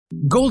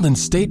Golden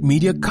State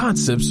Media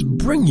Concepts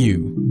bring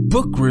you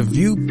Book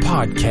Review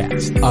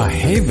Podcast, a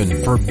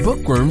haven for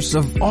bookworms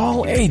of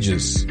all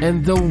ages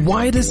and the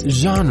widest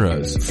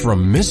genres,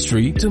 from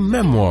mystery to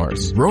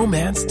memoirs,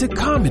 romance to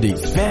comedy,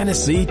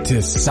 fantasy to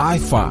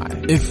sci-fi.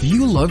 If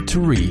you love to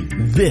read,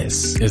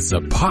 this is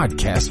a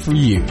podcast for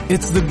you.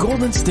 It's the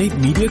Golden State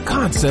Media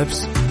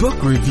Concepts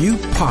Book Review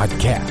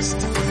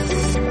Podcast.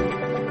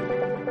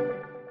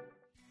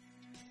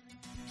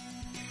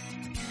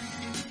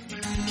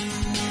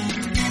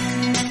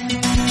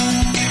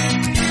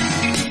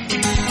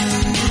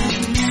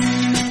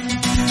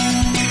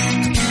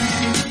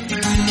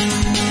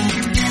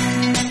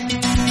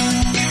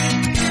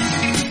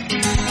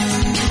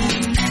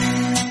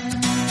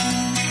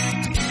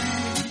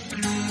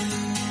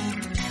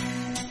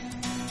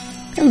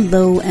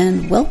 Hello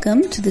and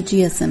welcome to the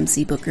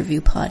GSMC Book Review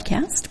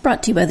Podcast,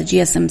 brought to you by the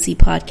GSMC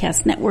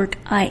Podcast Network.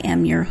 I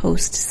am your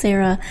host,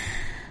 Sarah.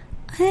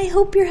 I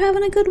hope you're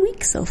having a good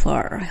week so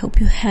far. I hope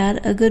you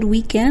had a good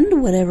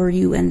weekend, whatever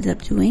you ended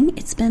up doing.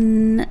 It's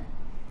been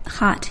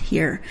hot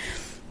here.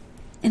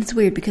 And it's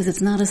weird because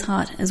it's not as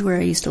hot as where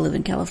I used to live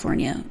in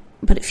California,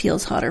 but it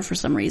feels hotter for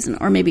some reason.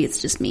 Or maybe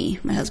it's just me.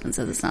 My husband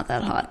says it's not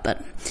that hot,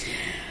 but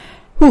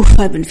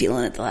I've been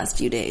feeling it the last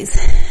few days.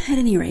 At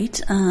any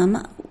rate,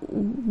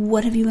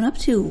 what have you been up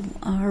to?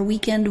 Our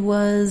weekend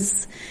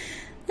was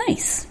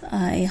nice.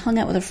 I hung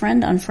out with a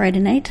friend on Friday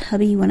night.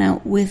 Hubby went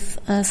out with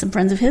some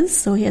friends of his,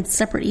 so he had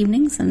separate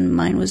evenings, and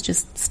mine was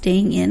just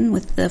staying in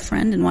with the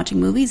friend and watching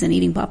movies and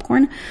eating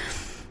popcorn,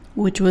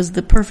 which was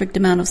the perfect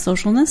amount of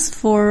socialness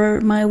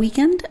for my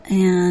weekend.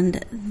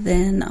 And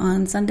then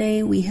on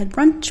Sunday, we had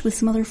brunch with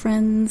some other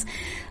friends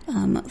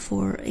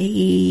for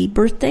a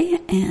birthday,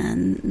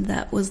 and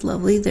that was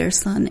lovely. Their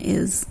son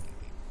he's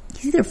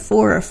either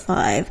 4 or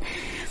 5.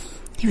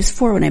 He was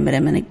 4 when I met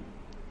him, and I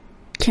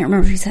can't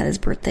remember if he's had his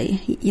birthday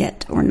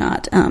yet or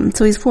not.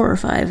 So he's 4 or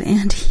 5,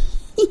 and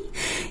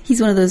he's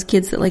one of those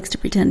kids that likes to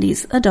pretend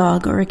he's a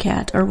dog or a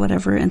cat or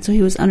whatever. And so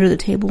he was under the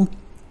table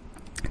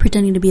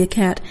pretending to be a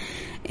cat,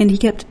 and he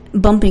kept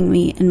bumping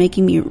me and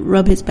making me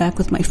rub his back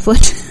with my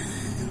foot,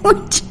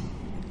 which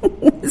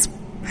was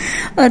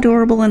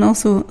adorable and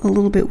also a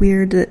little bit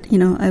weird that,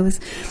 I was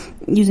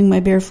using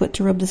my bare foot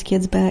to rub this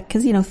kid's back,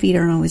 because, feet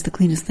aren't always the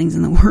cleanest things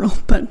in the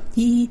world. But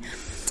he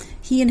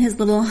in his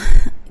little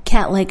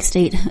cat-like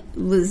state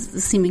was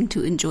seeming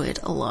to enjoy it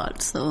a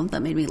lot, so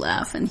that made me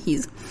laugh. And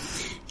he's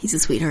a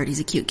sweetheart. He's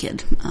a cute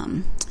kid.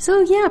 So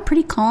yeah,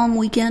 pretty calm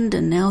weekend,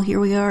 and now here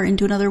we are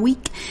into another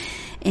week,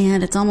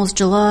 and it's almost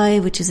July,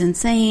 which is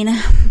insane.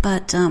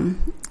 But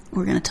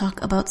we're going to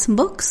talk about some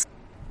books.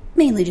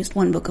 Mainly just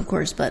one book, of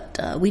course, but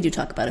we do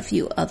talk about a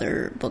few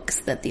other books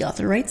that the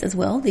author writes as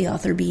well. The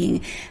author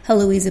being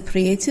Heloisa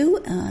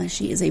Prieto.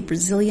 She is a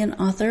Brazilian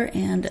author,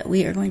 and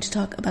we are going to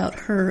talk about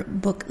her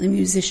book, The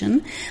Musician.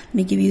 Let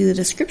me give you the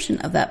description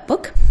of that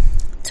book.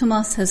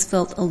 Tomas has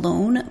felt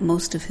alone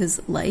most of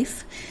his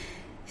life.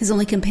 His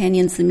only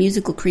companions, the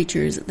musical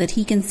creatures that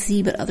he can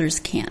see but others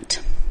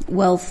can't.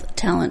 Wealth,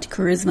 talent,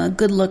 charisma,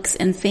 good looks,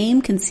 and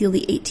fame conceal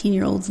the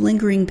 18-year-old's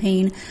lingering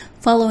pain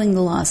following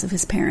the loss of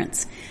his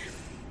parents.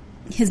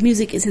 His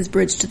music is his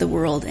bridge to the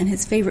world and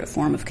his favorite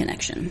form of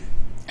connection.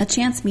 A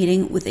chance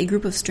meeting with a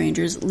group of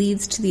strangers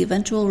leads to the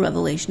eventual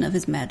revelation of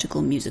his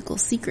magical musical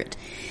secret,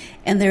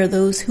 and there are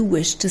those who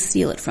wish to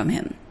steal it from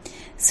him.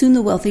 Soon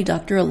the wealthy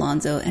Dr.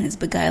 Alonso and his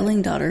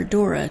beguiling daughter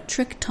Dora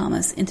trick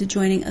Thomas into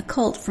joining a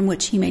cult from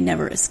which he may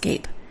never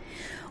escape.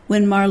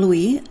 When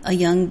Marlui, a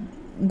young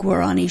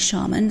Guarani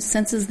shaman,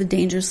 senses the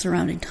dangers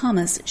surrounding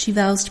Thomas, she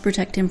vows to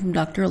protect him from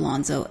Dr.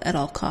 Alonso at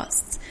all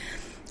costs.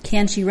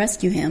 Can she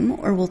rescue him,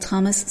 or will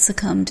Thomas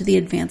succumb to the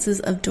advances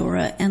of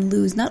Dora and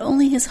lose not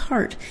only his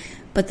heart,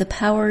 but the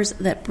powers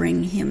that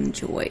bring him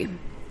joy?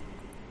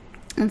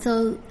 And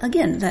so,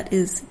 again, that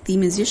is The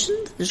Musician,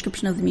 the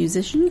description of The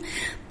Musician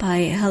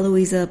by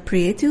Heloisa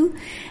Prieto.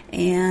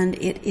 And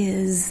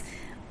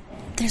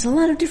there's a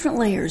lot of different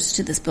layers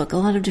to this book, a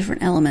lot of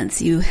different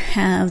elements. You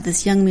have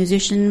this young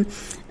musician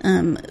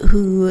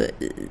who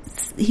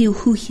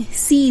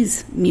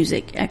sees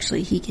music.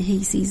 Actually,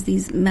 he sees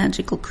these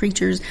magical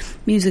creatures,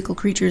 musical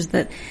creatures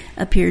that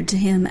appeared to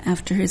him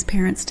after his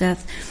parents'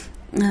 death,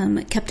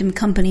 kept him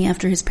company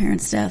after his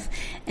parents' death,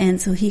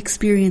 and so he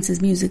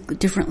experiences music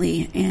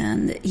differently.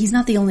 And he's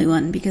not the only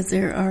one, because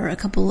there are a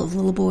couple of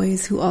little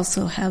boys who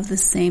also have the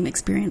same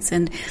experience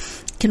and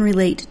can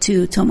relate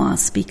to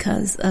Tomas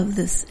because of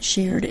this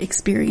shared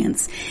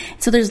experience.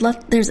 So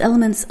there's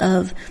elements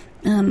of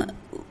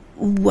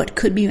what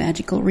could be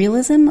magical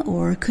realism,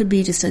 or could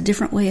be just a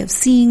different way of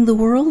seeing the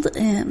world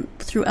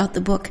throughout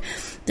the book.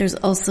 There's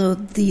also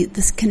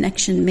this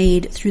connection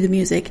made through the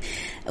music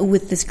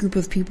with this group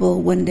of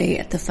people one day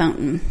at the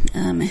fountain.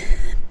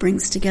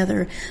 Brings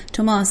together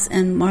Tomas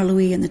and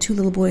Marlui and the 2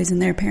 little boys and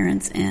their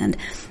parents, and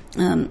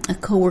a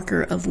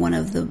co-worker of one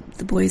of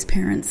the boys'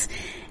 parents.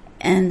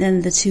 And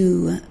then the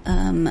 2,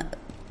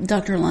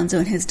 Dr. Alonso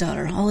and his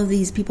daughter. All of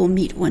these people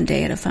meet one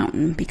day at a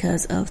fountain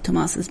because of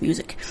Tomas's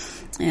music.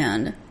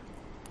 And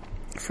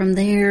from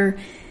there,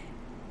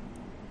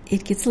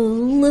 It gets a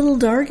little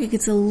dark. It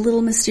gets a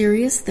little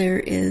mysterious. There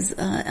is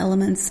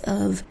elements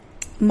of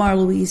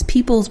Marlowe's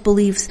people's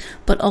beliefs,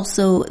 but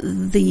also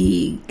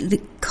the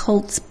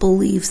cult's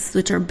beliefs,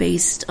 which are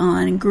based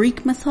on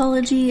Greek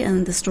mythology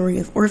and the story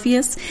of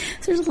Orpheus.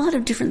 So there's a lot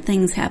of different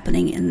things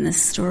happening in this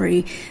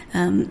story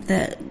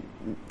that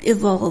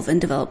evolve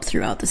and develop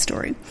throughout the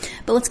story.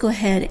 But let's go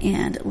ahead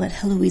and let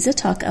Heloisa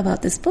talk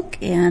about this book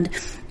and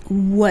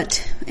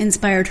what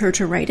inspired her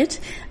to write it.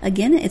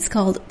 Again, it's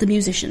called The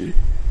Musician.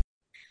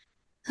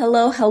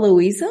 Hello,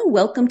 Heloisa.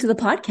 Welcome to the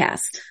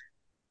podcast.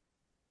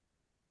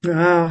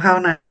 Oh, how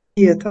nice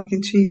here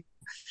talking to you.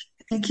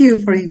 Thank you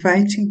for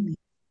inviting me.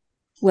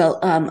 Well,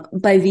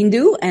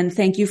 bem-vindo, and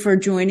thank you for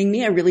joining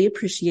me. I really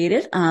appreciate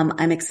it.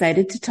 I'm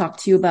excited to talk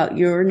to you about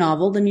your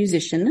novel, The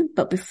Musician.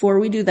 But before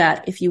we do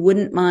that, if you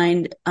wouldn't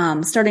mind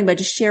starting by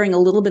just sharing a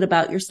little bit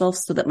about yourself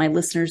so that my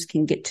listeners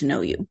can get to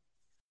know you.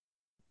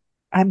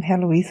 I'm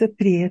Heloisa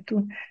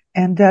Prieto,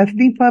 and I've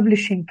been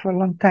publishing for a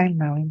long time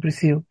now in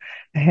Brazil.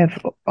 I have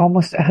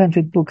almost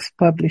 100 books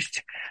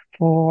published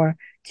for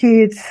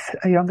kids,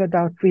 young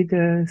adult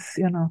readers,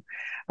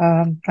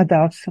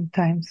 adults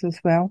sometimes as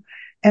well.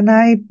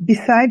 And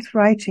besides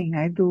writing,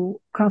 I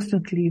do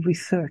constantly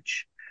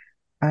research.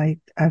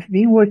 I've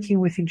been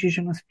working with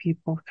indigenous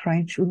people,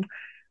 trying to,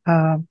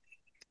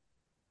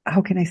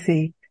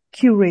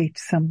 curate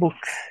some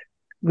books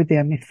with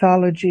their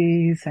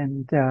mythologies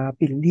and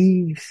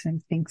beliefs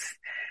and things.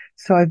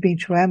 So I've been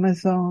to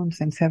Amazons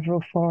and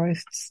several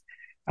forests.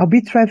 I'll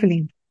be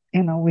traveling,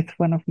 with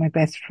one of my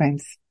best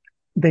friends,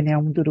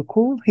 Daniel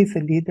Munduruku. He's a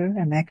leader,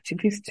 an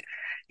activist,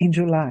 in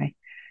July.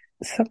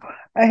 So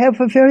I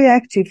have a very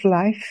active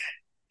life,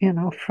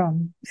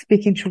 from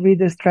speaking to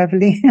readers,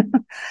 traveling,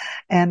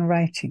 and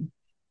writing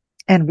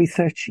and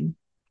researching.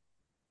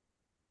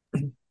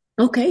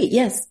 Okay,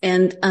 yes.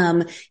 And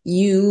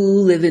you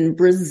live in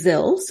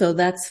Brazil, so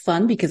that's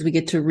fun because we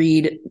get to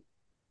read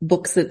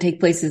books that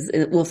take places.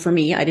 Well, for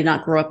me, I did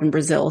not grow up in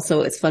Brazil,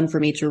 so it's fun for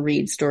me to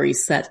read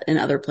stories set in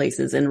other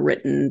places and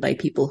written by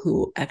people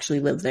who actually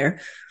live there.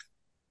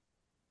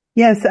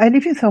 Yes, I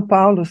live in São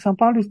Paulo. São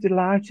Paulo is the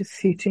largest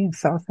city in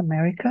South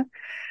America,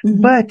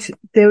 but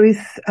there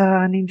is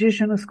an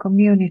indigenous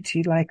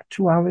community like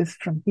 2 hours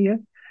from here,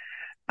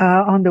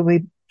 on the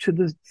way to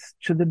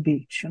the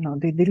beach.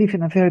 They live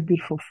in a very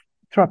beautiful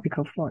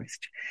tropical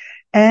forest,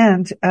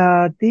 and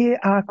they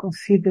are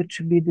considered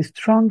to be the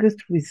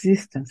strongest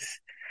resistance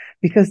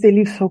because they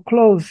live so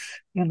close,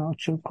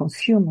 to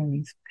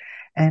consumers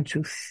and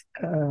to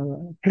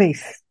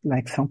place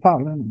like São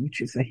Paulo,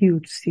 which is a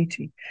huge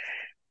city.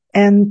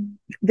 And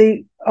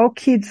all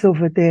kids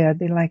over there,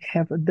 they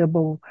have a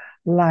double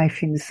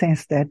life in the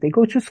sense that they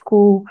go to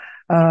school.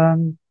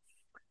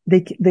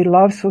 They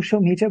love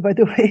social media, by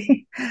the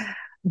way,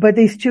 but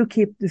they still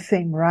keep the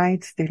same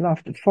rights. They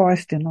love the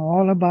forest, they know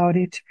all about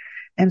it.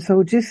 And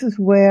so this is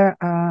where,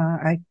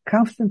 I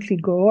constantly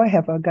go. I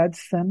have a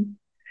godson,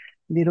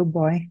 little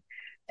boy,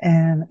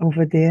 and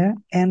over there.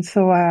 And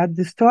so,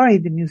 the story,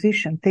 The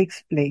Musician,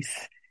 takes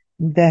place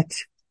that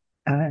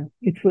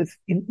it was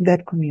in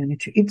that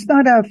community. It's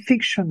not a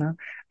fictional.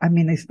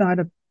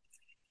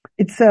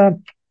 It's a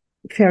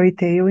fairy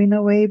tale in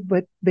a way,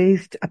 but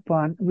based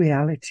upon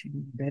reality.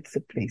 That's the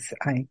place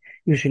I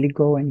usually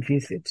go and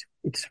visit.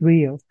 It's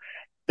real.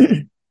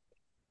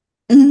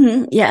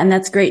 Yeah, and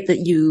that's great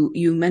that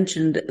you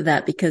mentioned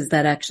that because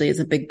that actually is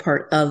a big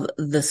part of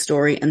the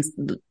story. And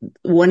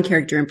one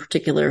character in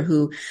particular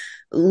who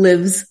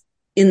lives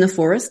in the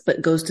forest,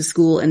 but goes to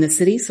school in the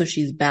city. So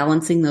she's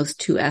balancing those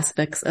two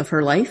aspects of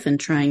her life and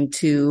trying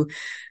to,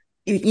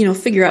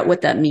 figure out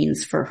what that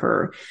means for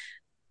her.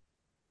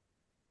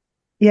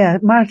 Yeah,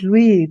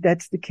 Marjorie,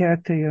 that's the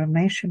character you're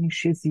mentioning.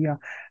 She's a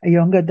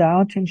young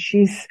adult, and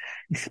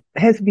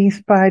has been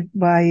inspired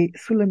by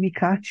Sulami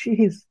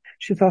Kachi.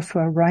 She's also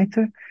a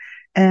writer,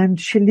 and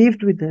she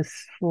lived with us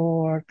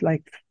for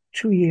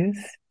 2 years.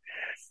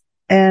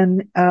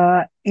 And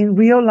in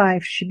real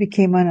life, she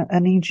became an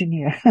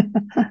engineer,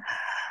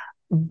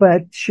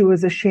 but she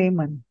was a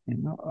shaman,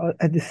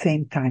 at the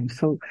same time.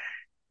 So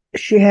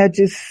she had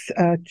these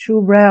two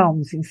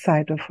realms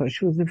inside of her.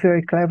 She was a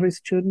very clever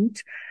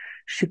student.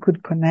 She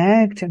could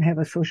connect and have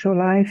a social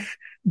life,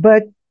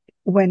 but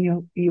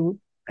when you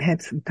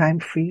had some time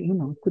free,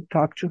 could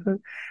talk to her,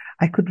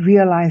 I could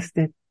realize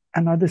that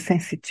another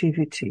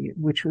sensitivity,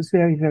 which was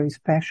very, very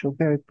special,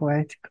 very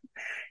poetical.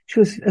 She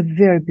was a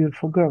very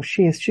beautiful girl.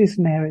 She's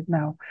married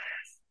now.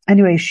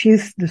 Anyway,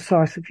 she's the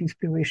source of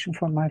inspiration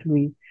for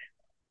Marie.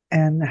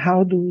 And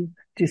how do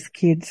these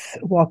kids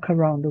walk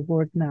around the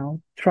world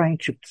now, trying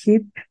to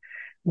keep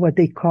what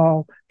they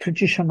call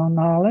traditional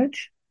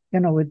knowledge,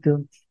 with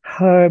the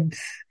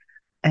herbs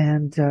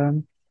and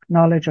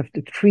knowledge of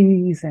the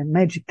trees and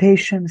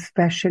meditation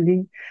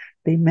especially.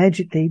 They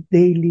meditate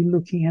daily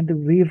looking at the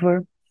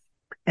river.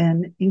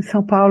 And in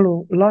São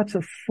Paulo, lots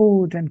of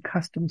food and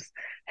customs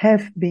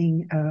have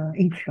been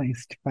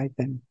influenced by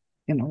them.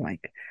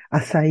 Like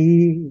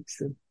açaí,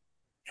 it's a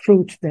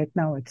fruit that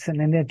now it's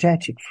an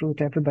energetic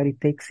fruit. Everybody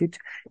takes it.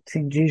 It's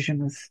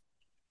indigenous.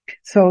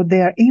 So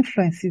their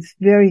influence is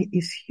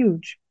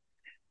huge.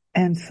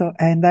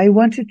 And I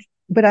wanted,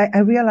 but I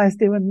realized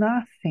there were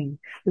nothing.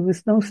 There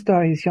was no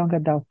stories, young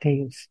adult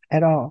tales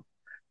at all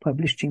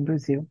published in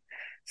Brazil.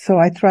 So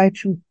I tried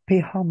to pay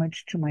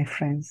homage to my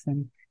friends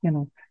and,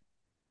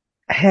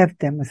 have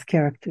them as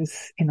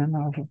characters in a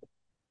novel.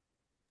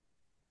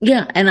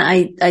 Yeah. And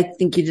I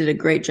think you did a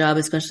great job,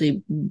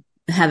 especially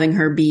having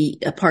her be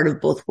a part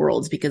of both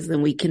worlds, because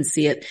then we can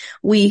see it.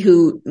 We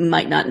who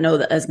might not know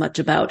as much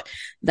about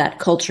that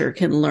culture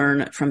can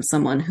learn from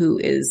someone who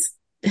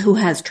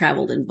has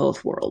traveled in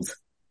both worlds.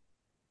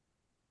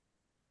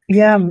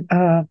 Yeah.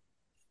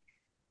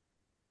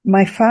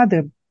 My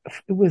father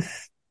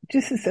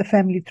this is a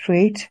family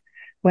trait.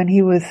 When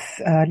he was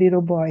a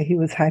little boy, he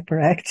was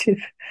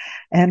hyperactive,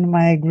 and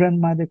my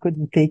grandmother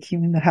couldn't take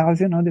him in the house.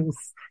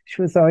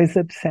 She was always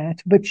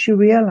upset, but she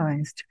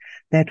realized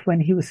that when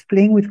he was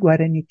playing with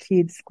Guarani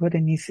kids,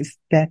 Guaranis is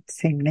that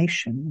same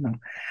nation,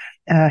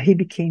 he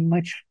became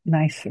much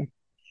nicer.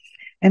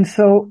 And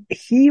so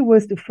he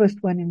was the first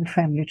one in the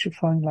family to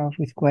fall in love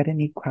with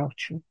Guarani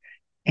culture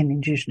and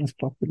indigenous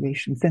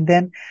populations. And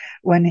then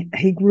when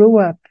he grew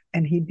up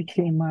and he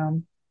became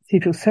a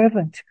civil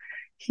servant,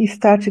 he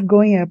started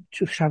going up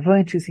to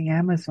Chavantes in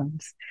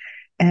Amazons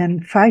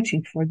and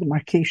fighting for the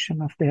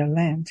demarcation of their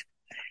land.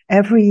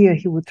 Every year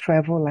he would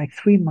travel like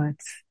 3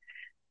 months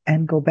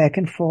and go back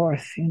and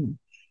forth.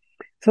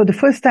 So the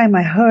first time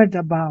I heard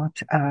about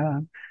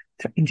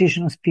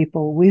indigenous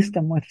people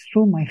wisdom was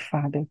through my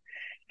father.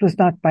 It was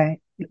not by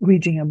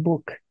reading a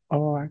book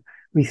or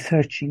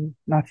researching,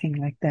 nothing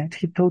like that.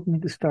 He told me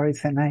the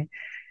stories, and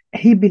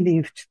he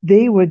believed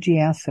they were the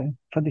answer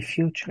for the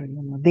future.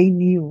 They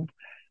knew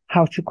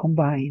how to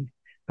combine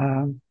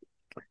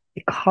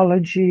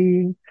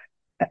ecology,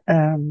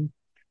 a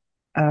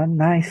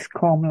nice,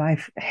 calm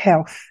life,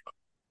 health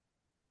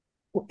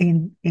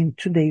in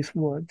today's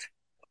world.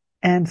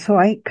 And so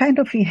I kind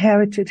of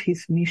inherited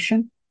his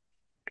mission.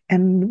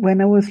 And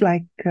when I was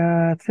like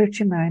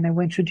 39, I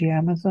went to the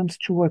Amazons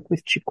to work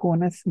with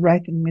Chiconas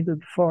right in the middle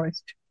of the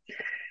forest.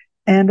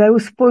 And I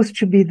was supposed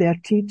to be their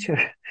teacher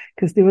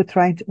because we were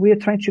trying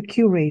to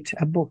curate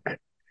a book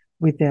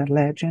with their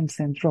legends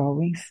and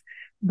drawings.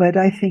 But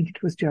I think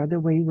it was the other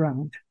way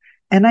around.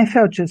 And I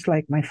felt just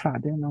like my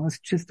father, I was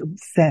just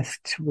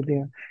obsessed with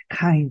their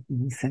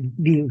kindness and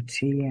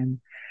beauty.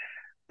 And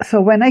so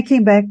when I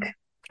came back,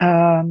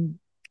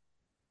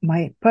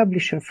 my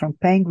publisher from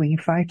Penguin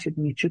invited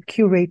me to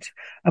curate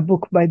a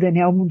book by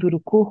Daniel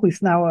Munduruku, who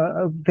is now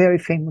a very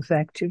famous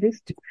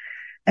activist.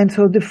 And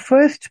so the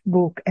first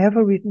book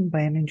ever written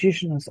by an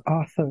indigenous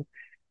author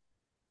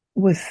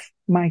was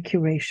my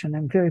curation.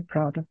 I'm very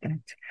proud of that.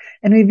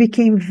 And we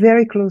became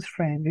very close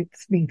friends.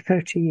 It's been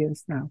 30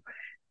 years now.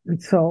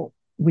 And so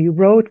we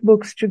wrote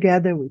books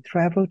together, we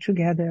traveled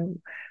together,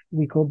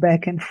 we go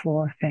back and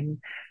forth. And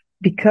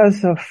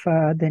because of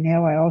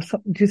Daniel,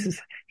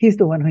 he's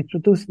the one who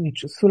introduced me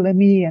to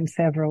Sulami and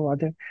several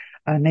other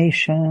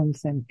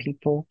nations and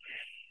people.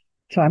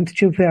 So I'm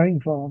still very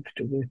involved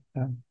with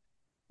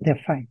their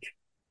fight.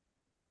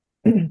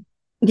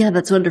 Yeah,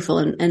 that's wonderful.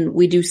 And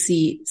we do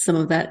see some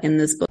of that in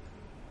this book.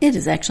 It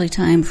is actually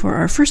time for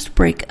our first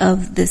break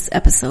of this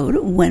episode.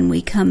 When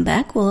we come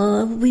back,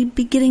 we'll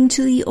be getting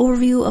to the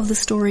overview of the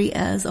story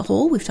as a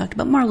whole. We've talked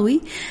about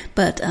Marlowe,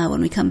 but when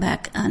we come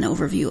back, an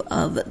overview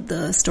of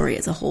the story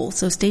as a whole.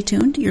 So stay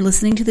tuned. You're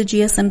listening to the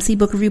GSMC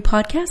Book Review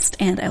Podcast,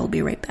 and I will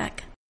be right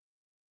back.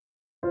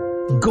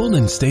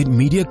 Golden State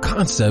Media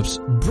Concepts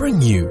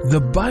bring you the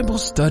Bible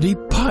Study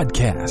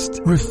Podcast.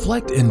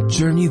 Reflect and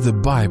journey the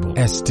Bible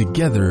as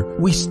together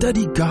we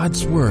study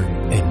God's Word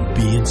and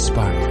be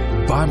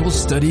inspired. Bible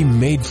study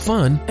made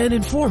fun and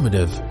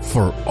informative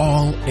for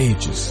all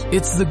ages.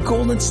 It's the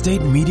Golden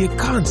State Media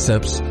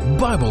Concepts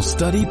Bible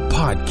Study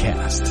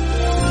Podcast.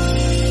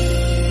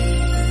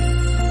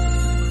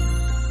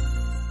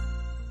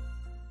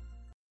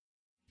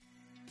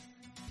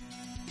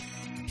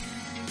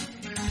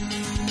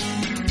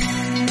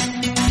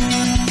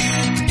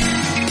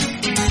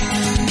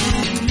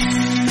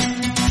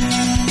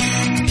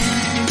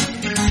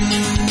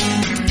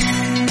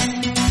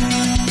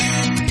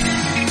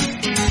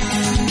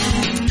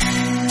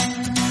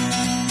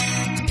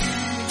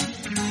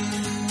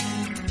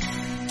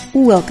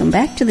 Welcome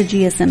back to the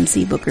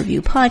GSMC Book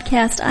Review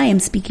Podcast. I am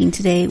speaking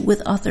today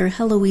with author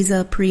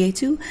Heloisa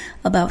Prieto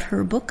about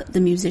her book, The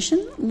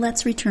Musician.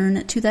 Let's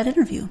return to that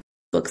interview.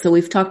 So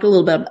we've talked a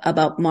little bit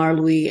about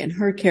Marlowe and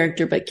her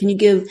character, but can you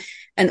give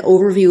an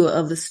overview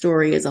of the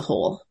story as a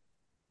whole?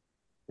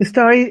 The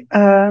story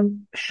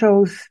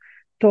shows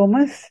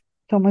Thomas.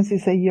 Thomas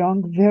is a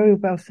young, very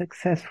well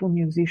successful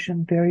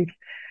musician.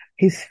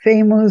 He's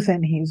famous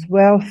and he's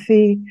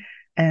wealthy,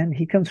 and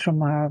he comes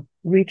from a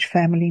rich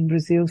family in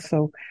Brazil,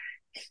 so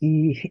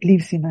he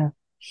lives in a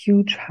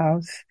huge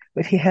house,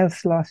 but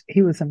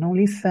he was an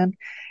only son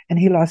and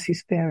he lost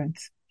his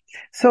parents.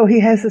 So he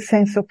has a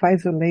sense of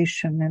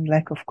isolation and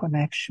lack of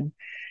connection.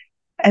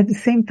 At the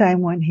same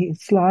time, when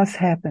his loss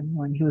happened,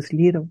 when he was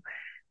little,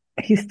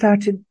 he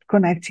started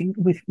connecting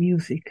with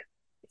music,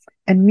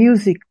 and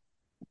music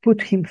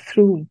put him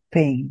through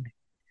pain.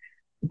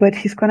 But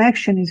his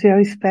connection is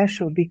very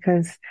special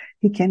because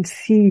he can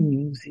see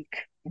music,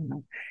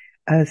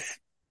 as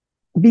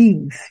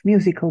beings,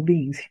 musical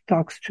beings. He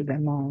talks to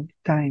them all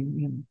the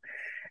time,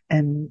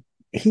 and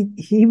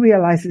he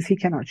realizes he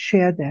cannot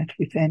share that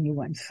with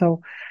anyone.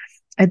 So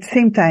at the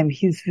same time,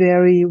 he's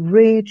very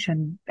rich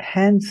and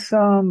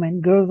handsome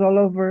and girls all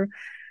over,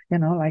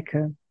 like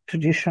a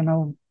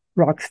traditional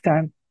rock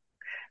star.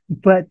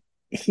 But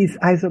he's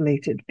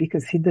isolated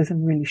because he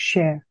doesn't really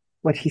share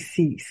what he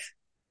sees.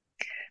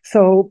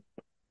 So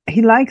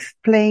he likes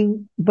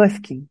playing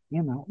busking,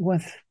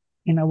 once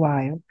in a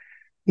while.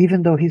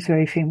 Even though he's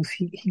very famous,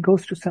 he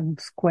goes to some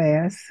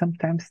squares,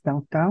 sometimes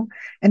downtown,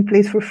 and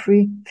plays for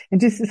free. And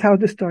this is how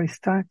the story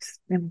starts.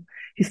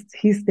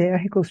 He's there,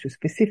 he goes to a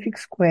specific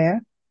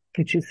square,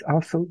 which is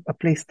also a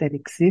place that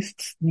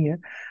exists near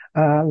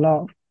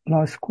law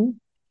school,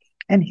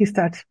 and he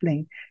starts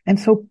playing. And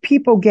so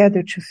people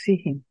gather to see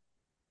him.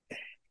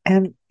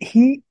 And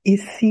he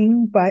is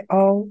seen by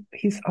all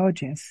his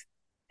audience.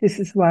 This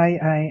is why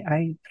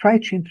I try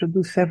to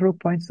introduce several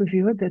points of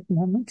view at that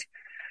moment,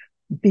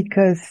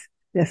 because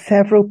there are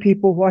several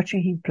people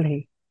watching him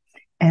play,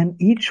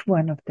 and each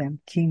one of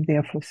them came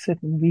there for a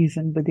certain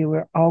reason, but they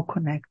were all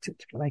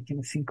connected, like in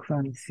a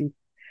synchronicity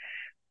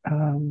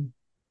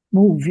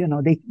move.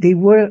 They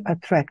were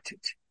attracted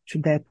to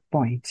that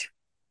point.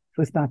 It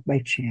was not by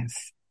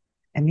chance.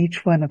 And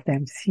each one of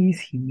them sees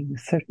him in a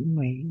certain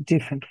way, in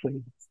different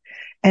ways.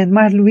 And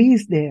Marlouis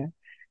is there,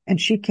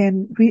 and she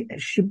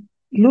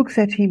looks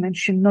at him and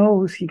she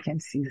knows he can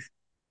see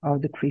all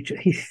the creatures.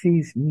 He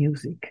sees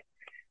music.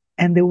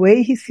 And the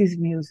way he sees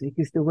music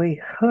is the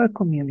way her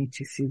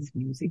community sees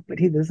music, but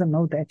he doesn't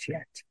know that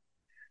yet.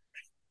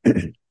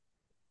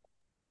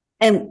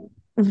 And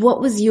what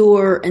was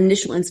your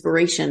initial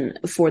inspiration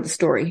for the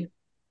story?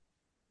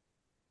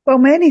 Well,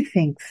 many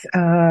things.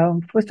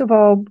 First of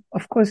all,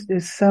 of course,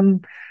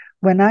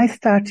 when I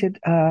started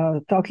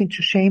talking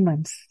to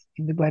shamans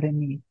in the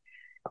Guarani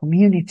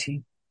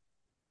community,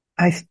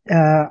 I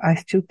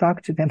still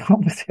talk to them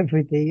almost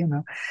every day,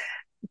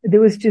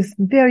 There was this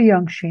very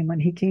young shaman.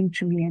 He came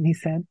to me and he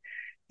said,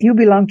 "You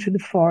belong to the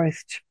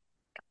forest.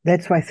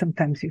 That's why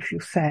sometimes you feel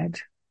sad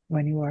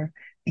when you are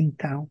in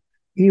town.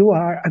 You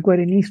are a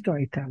Guarani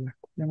storyteller.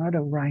 You're not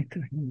a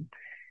writer.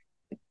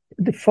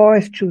 The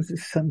forest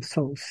chooses some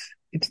souls.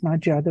 It's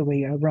not the other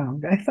way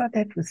around." I thought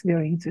that was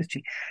very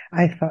interesting.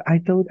 I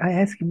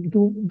asked him,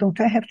 don't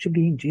I have to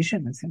be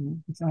indigenous?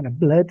 It's not a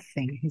blood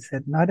thing. He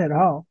said, "Not at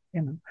all.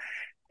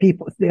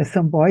 People, there are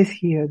some boys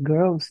here,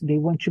 girls, they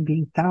want to be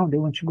in town, they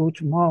want to go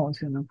to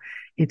malls,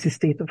 it's a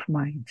state of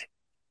mind."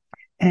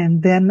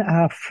 And then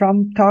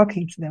from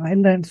talking to them, I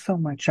learned so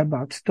much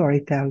about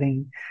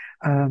storytelling,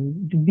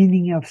 the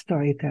meaning of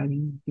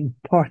storytelling, the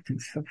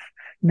importance of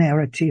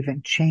narrative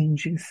and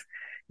changes.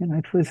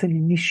 It was an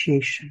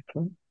initiation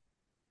for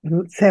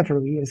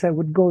several years. I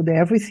would go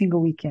there every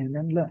single weekend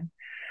and learn.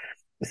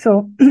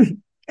 So,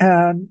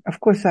 of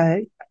course,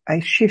 I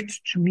shifted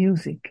to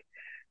music,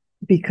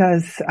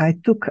 because I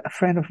took a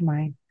friend of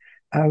mine,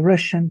 a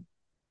Russian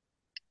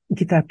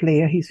guitar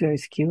player. He's very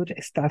skilled,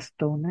 Stas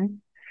Toner.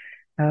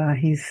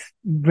 He's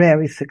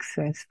very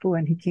successful,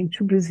 and he came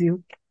to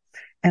Brazil.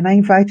 And I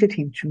invited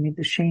him to meet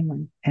the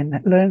shaman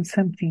and learn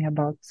something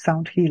about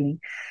sound healing.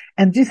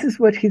 And this is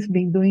what he's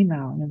been doing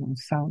now,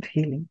 sound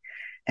healing.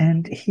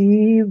 And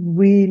he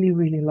really,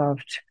 really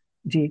loved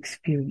the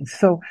experience.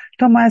 So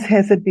Tomás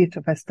has a bit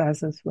of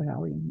Stas as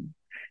well,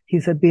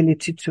 his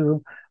ability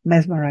to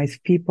mesmerize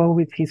people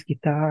with his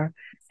guitar.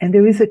 And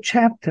there is a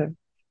chapter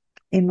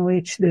in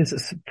which there's a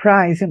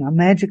surprise, a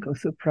magical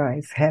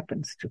surprise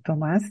happens to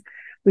Tomás,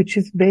 which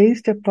is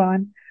based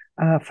upon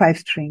 5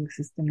 strings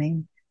is the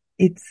name.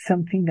 It's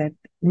something that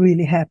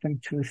really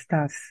happened to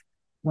Stas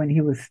when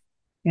he was,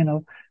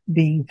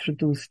 being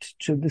introduced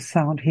to the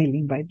sound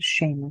healing by the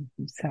shaman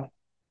himself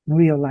in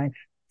real life.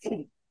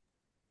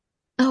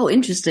 Oh,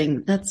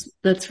 interesting.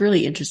 That's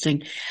really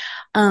interesting.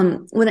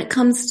 When it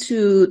comes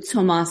to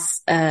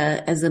Tomás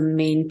as a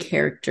main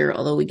character,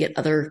 although we get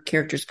other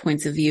characters'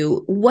 points of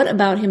view, what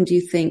about him do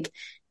you think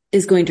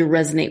is going to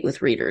resonate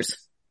with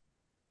readers?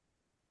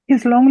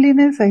 His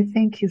loneliness, I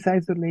think, his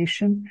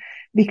isolation,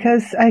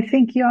 because I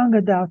think young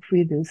adult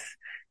readers,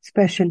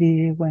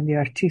 especially when they're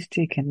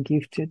artistic and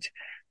gifted,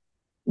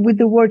 with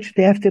the words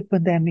after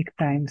pandemic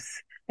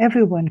times,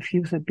 everyone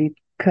feels a bit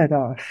cut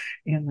off,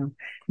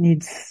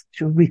 needs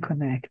to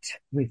reconnect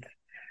with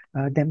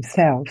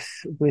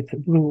themselves, with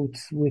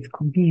roots, with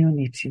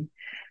community.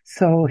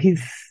 So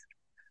his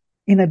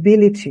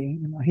inability,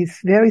 he's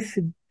very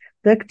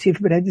seductive,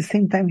 but at the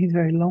same time he's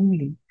very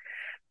lonely.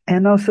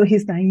 And also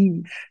he's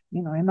naive,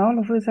 and all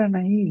of us are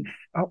naive,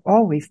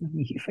 always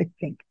naive, I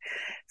think.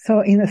 So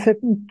in a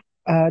certain,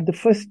 the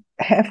first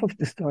half of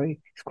the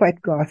story is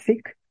quite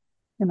gothic.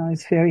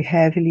 It's very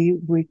heavily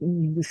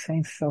written in the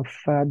sense of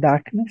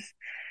darkness,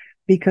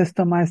 because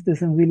Tomás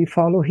doesn't really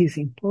follow his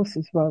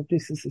impulses. Well,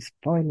 this is a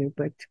spoiler,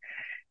 but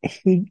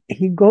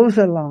he goes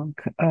along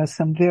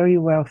some very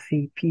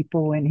wealthy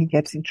people and he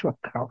gets into a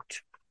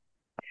cult.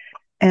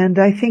 And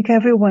I think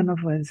every one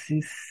of us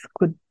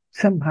could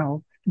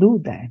somehow do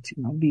that,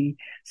 be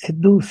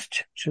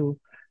seduced to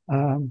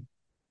a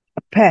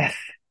path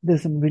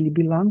doesn't really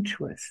belong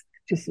to us.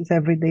 This is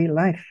everyday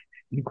life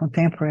in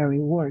contemporary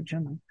world,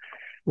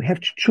 We have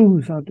to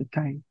choose all the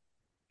time.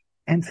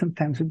 And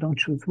sometimes we don't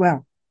choose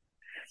well.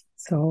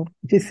 So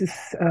this is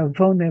a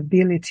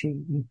vulnerability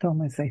in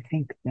Thomas, I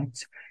think,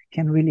 that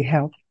can really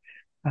help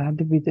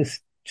the readers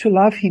to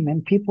love him.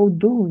 And people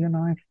do,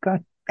 I've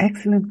got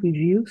excellent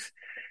reviews,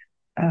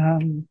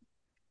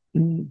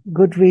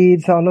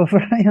 Goodreads all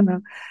over,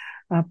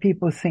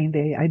 people saying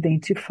they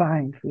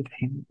identify with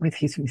him, with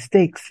his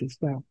mistakes as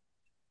well.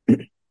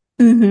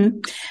 Mm-hmm.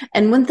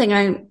 And one thing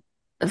I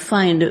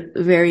find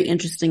very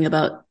interesting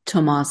about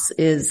Tomas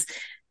is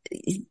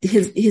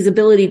his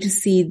ability to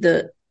see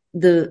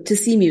to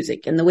see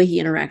music and the way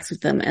he interacts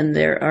with them. And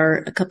there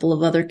are a couple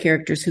of other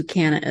characters who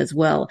can as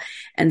well.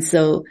 And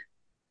so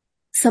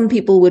some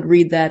people would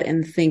read that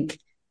and think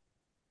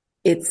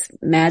it's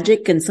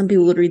magic. And some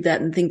people would read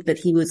that and think that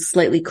he was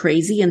slightly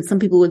crazy. And some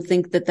people would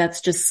think that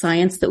that's just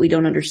science that we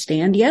don't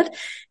understand yet.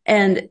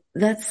 And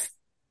that's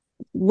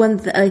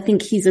I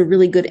think he's a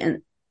really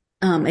good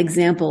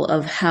example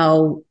of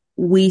how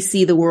we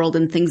see the world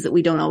and things that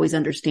we don't always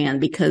understand,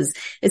 because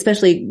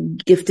especially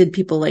gifted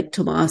people like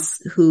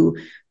Tomas who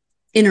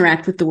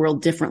interact with the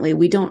world differently,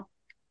 we don't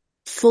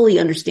fully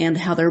understand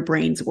how their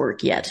brains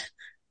work yet.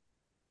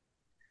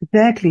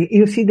 Exactly.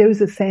 You see, there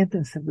is a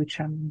sentence which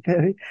I'm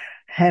very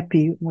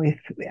happy with.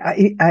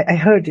 I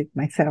heard it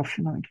myself,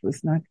 it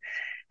was not,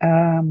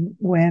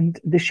 when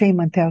the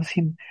shaman tells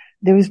him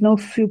there is no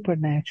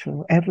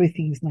supernatural,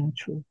 everything is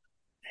natural.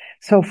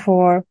 So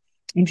for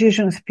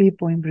indigenous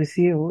people in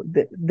Brazil,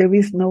 there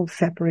is no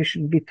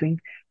separation between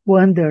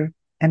wonder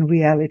and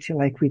reality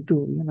like we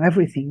do.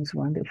 Everything is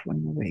wonderful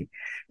in a way.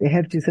 They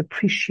have this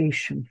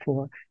appreciation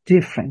for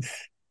difference,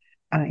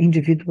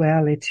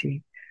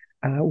 individuality,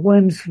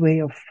 one's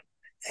way of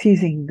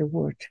seizing the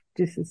world.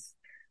 This is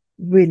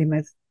really,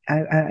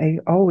 I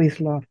always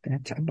loved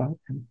that about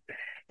them.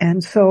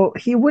 And so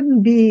he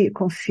wouldn't be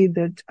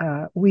considered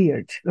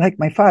weird, like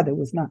my father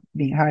was not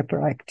being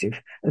hyperactive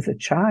as a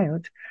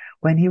child.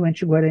 When he went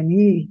to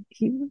Guarani,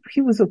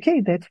 he was okay.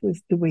 That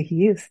was the way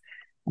he is.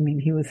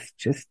 He was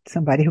just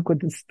somebody who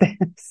couldn't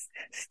stand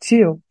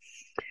still.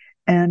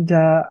 And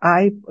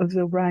I was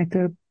a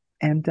writer,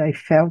 and I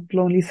felt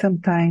lonely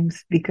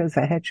sometimes because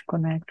I had to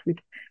connect with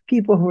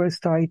people who are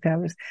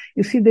storytellers.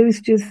 You see, there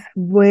is this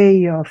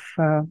way of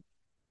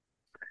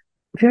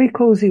very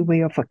cozy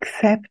way of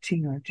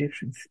accepting our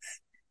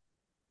differences.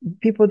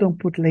 People don't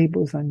put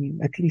labels on you.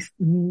 At least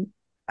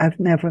I've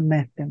never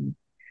met them.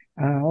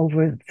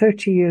 Over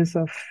 30 years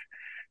of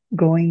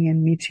going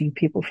and meeting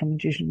people from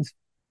indigenous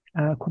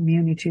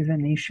communities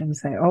and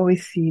nations, I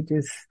always see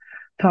this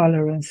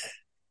tolerance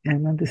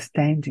and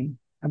understanding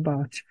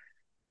about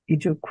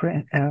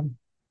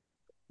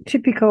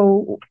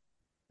typical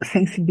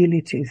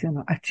sensibilities,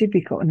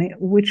 atypical,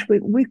 which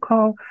we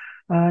call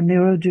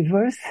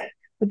neurodiverse,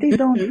 but they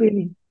don't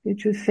really. They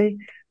just say,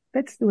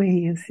 that's the way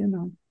he is,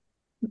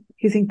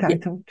 He's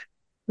entitled.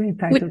 We're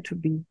entitled to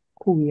be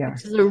who we are.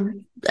 Which is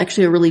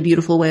actually a really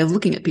beautiful way of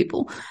looking at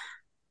people.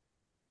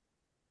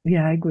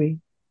 Yeah, I agree.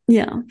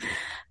 Yeah.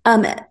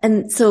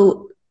 And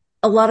so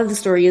a lot of the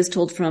story is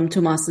told from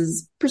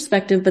Tomas's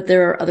perspective, but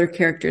there are other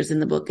characters in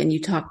the book, and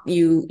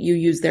you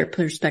use their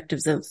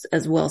perspectives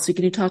as well. So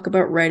can you talk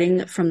about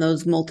writing from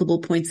those multiple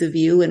points of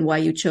view and why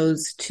you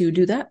chose to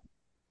do that?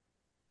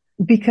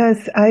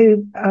 Because I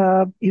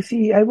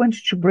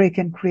wanted to break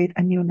and create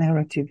a new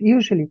narrative.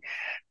 Usually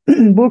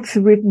books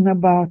written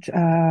about,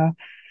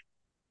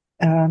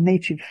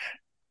 native,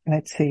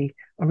 let's say,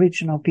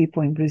 original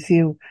people in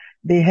Brazil,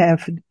 they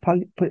have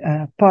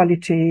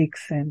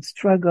politics and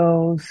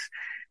struggles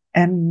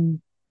and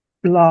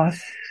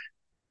loss,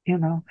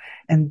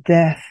 and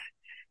death.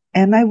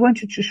 And I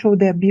wanted to show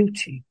their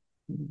beauty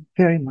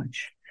very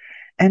much.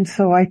 And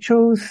so I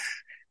chose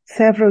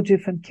several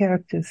different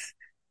characters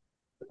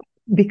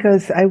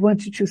because I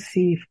wanted to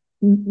see if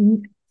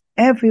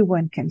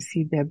everyone can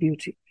see their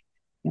beauty,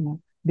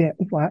 their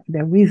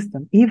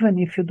wisdom, even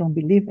if you don't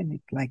believe in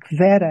it. Like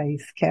Vera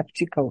is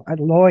skeptical, a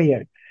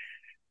lawyer.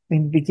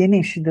 In the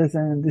beginning, she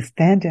doesn't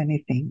understand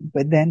anything,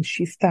 but then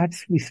she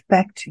starts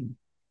respecting,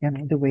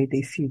 the way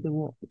they see the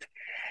world.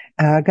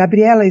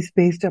 Gabriela is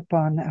based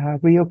upon a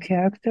real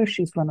character.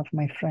 She's one of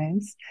my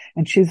friends,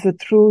 and she's a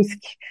story,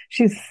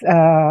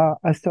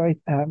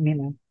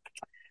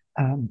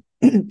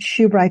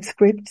 she writes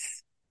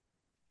scripts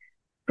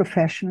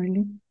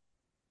professionally.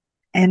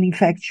 And in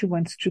fact, she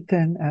wants to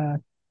turn,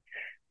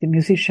 the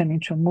musician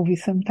into a movie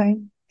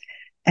sometime.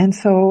 And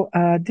so,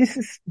 this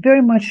is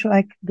very much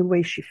like the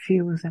way she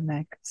feels and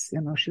acts.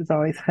 She's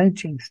always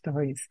hunting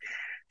stories.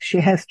 She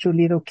has 2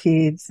 little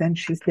kids and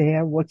she's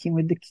there working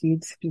with the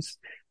kids, just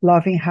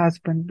loving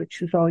husband, but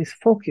she's always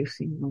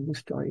focusing on the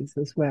stories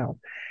as well.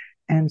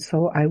 And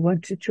so I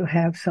wanted to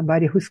have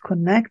somebody who's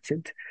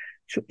connected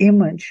to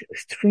image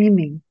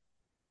streaming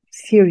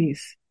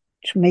series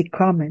to make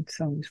comments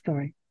on the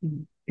story,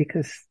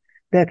 because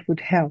that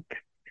would help.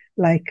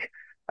 Like,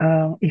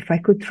 if I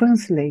could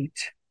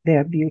translate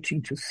their beauty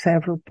into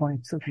several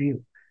points of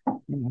view.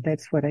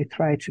 That's what I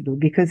try to do.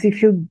 Because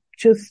if you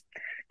just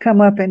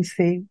come up and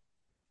say,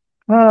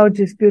 oh,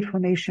 this beautiful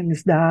nation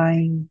is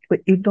dying,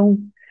 but you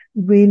don't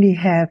really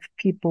have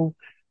people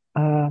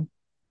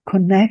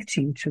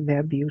connecting to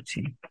their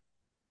beauty,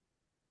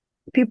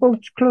 people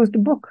close the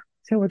book.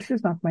 Say, well, this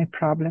is not my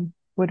problem.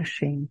 What a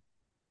shame,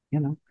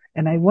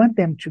 And I want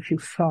them to feel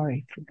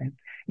sorry for them,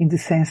 in the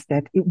sense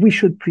that we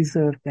should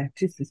preserve that.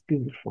 This is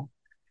beautiful.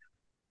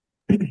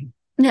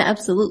 Yeah,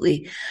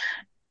 absolutely.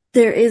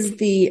 There is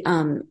the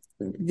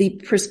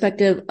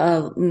perspective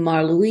of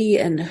Marlouis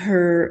and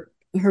her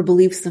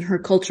beliefs and her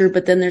culture,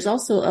 but then there's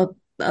also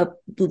a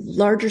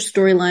larger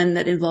storyline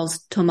that involves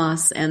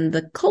Thomas and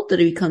the cult that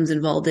he becomes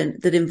involved in,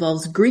 that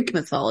involves Greek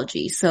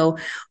mythology. So,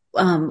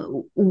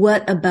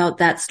 what about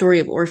that story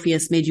of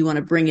Orpheus made you want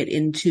to bring it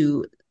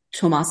into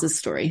Thomas's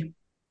story?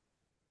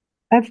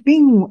 I've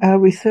been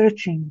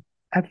researching.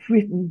 I've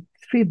written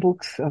 3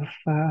 books of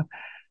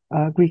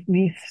Greek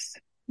myths,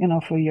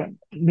 for your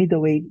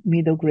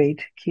middle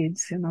grade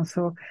kids,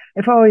 so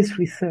I've always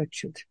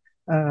researched.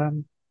 But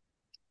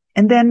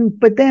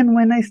then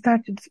when I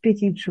started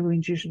speaking to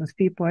indigenous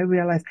people, I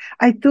realized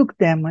I took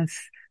them as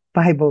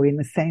Bible, in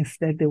a sense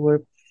that they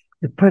were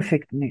the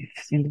perfect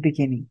myths in the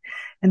beginning.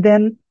 And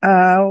then,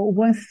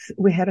 once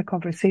we had a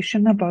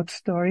conversation about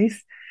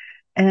stories,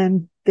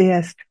 and they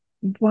asked,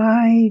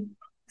 why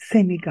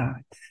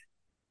semi-gods?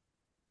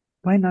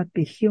 Why not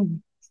be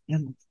human?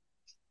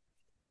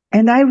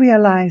 And I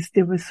realized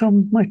there was so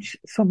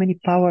many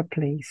power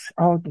plays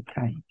all the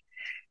time.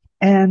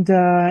 And,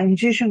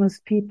 indigenous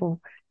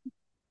people,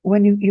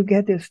 when you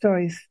get their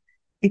stories,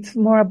 it's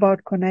more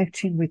about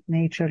connecting with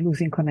nature,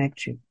 losing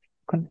connectivity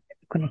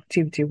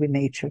with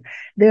nature.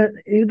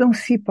 You don't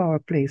see power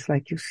plays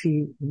like you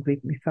see in Greek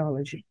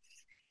mythology.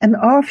 And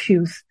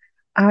Orpheus,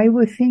 I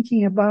was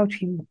thinking about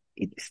him.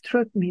 It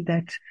struck me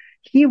that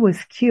he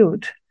was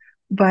killed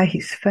by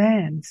his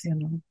fans,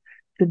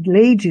 the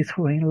ladies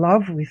who were in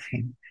love with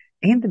him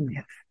in the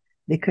myth.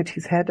 They cut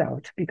his head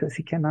out because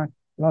he cannot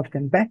love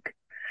them back.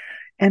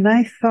 And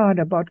I thought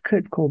about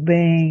Kurt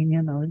Cobain,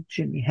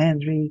 Jimi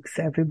Hendrix,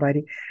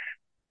 everybody,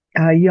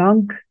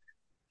 the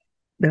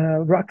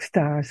rock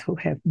stars who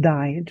have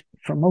died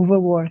from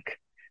overwork,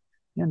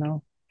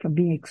 from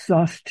being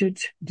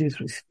exhausted,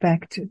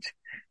 disrespected.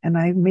 And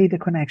I made a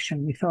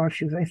connection with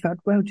Orpheus. I thought,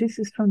 well, this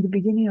is from the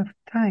beginning of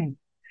time.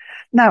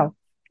 Now,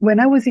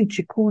 when I was in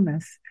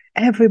Chicunas,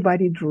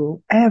 everybody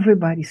drew,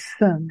 everybody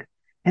sung,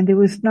 and there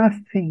was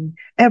nothing.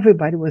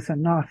 Everybody was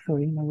an author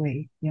in a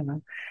way,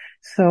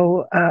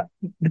 So,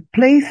 the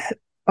place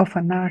of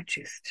an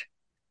artist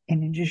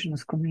in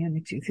indigenous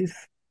communities is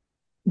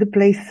the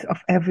place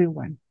of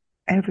everyone.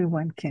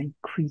 Everyone can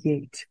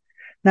create.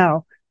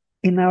 Now,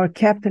 in our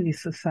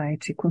capitalist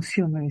society,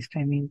 consumerist,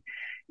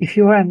 if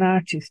you are an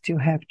artist, you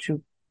have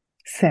to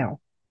sell.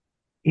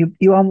 You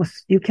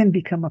can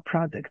become a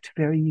product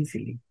very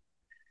easily.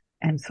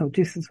 And so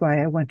this is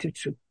why I wanted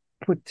to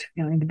put,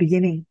 in the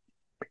beginning,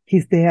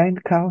 he's there in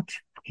the cult,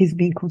 he's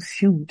being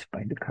consumed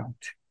by the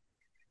cult.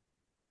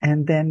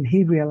 And then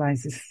he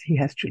realizes he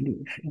has to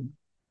leave.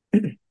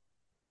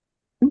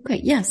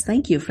 Okay. Yes.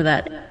 Thank you for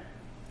that.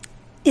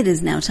 It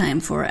is now time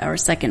for our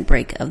second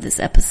break of this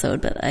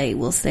episode, but I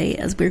will say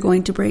as we're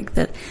going to break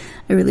that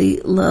I really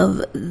love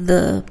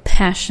the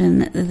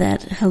passion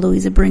that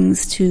Heloisa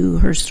brings to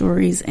her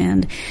stories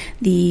and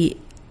the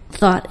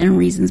thought and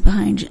reasons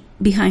behind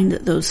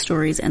those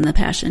stories and the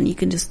passion. You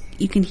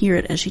can hear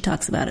it as she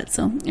talks about it.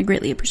 So I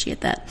greatly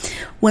appreciate that.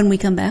 When we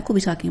come back, we'll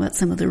be talking about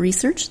some of the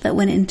research that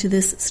went into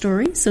this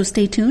story. So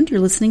stay tuned.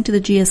 You're listening to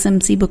the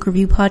GSMC Book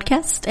Review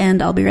Podcast,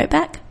 and I'll be right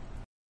back.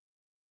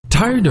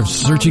 Tired of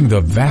searching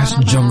the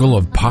vast jungle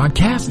of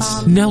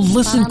podcasts? Now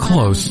listen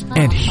close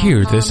and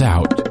hear this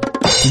out.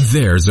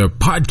 There's a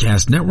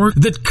podcast network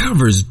that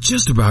covers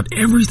just about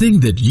everything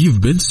that you've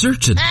been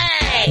searching.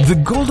 Hey! The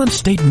Golden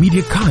State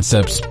Media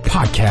Concepts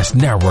Podcast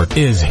Network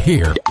is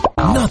here.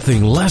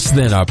 Nothing less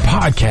than a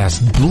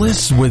podcast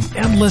bliss with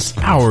endless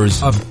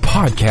hours of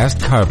podcast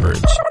coverage.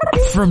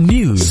 From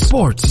news,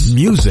 sports,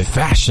 music,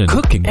 fashion,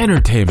 cooking,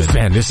 entertainment,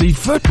 fantasy,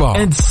 football,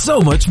 and so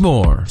much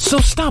more. So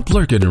stop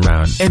lurking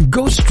around and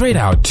go straight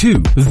out to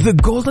the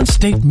Golden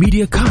State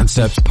Media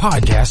Concepts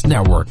Podcast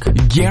Network.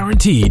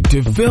 Guaranteed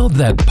to fill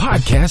that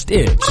podcast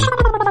itch.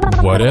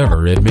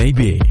 Whatever it may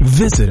be.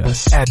 Visit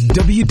us at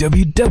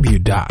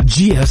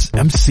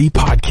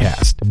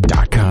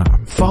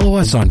www.gsmcpodcast.com. Follow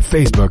us on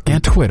Facebook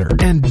and Twitter,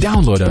 and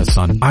download us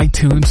on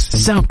iTunes,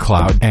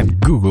 SoundCloud, and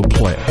Google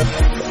Play.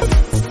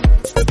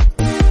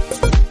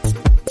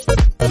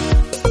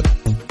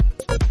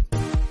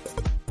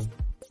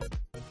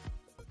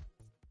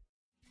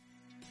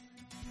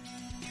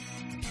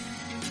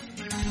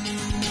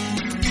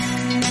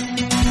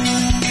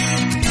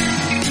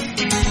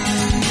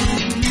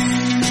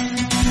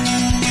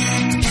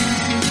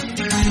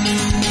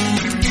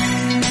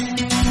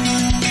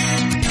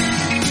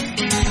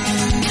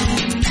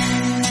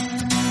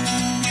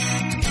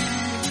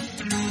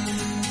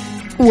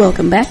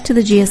 Welcome back to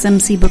the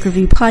GSMC Book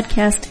Review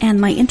Podcast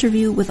and my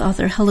interview with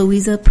author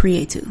Heloisa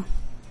Prieto.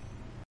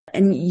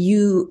 And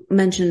you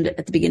mentioned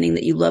at the beginning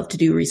that you love to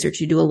do research.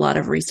 You do a lot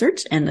of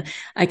research, and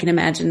I can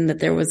imagine that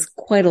there was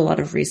quite a lot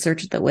of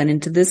research that went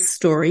into this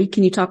story.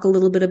 Can you talk a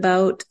little bit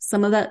about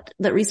some of that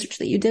research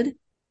that you did?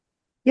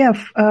 Yeah,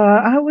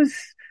 I was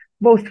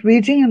both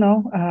reading,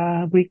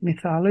 Greek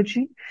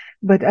mythology,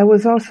 but I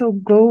was also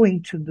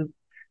going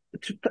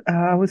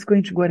I was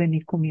going to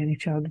Guarani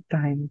community all the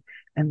time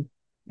and,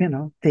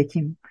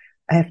 taking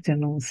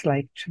afternoons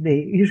like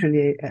today.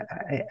 Usually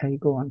I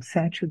go on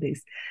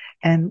Saturdays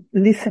and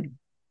listen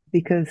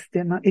because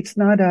now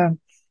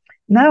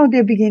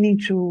they're beginning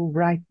to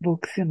write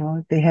books,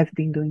 they have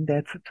been doing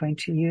that for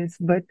 20 years,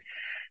 but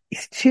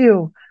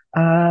still,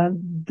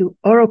 the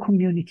oral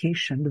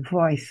communication, the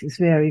voice is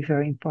very,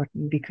 very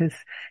important because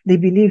they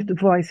believe the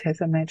voice has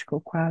a magical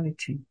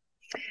quality.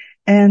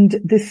 And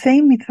the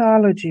same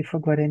mythology for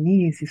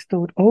Guaranis is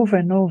told over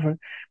and over,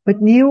 but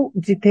new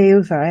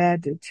details are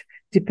added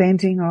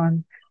depending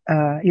on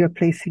your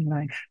place in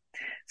life.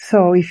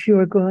 So if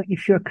you're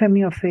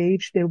coming of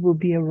age, there will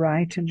be a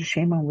rite and the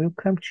shaman will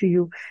come to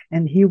you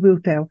and he will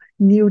tell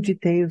new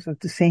details of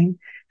the same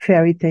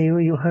fairy tale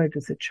you heard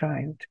as a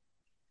child.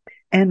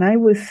 And I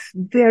was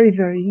very,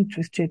 very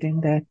interested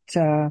in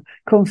that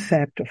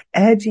concept of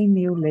adding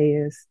new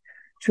layers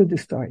to the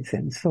stories.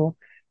 And so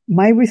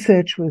my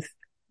research was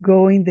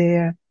going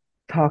there,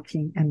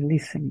 talking and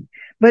listening.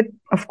 But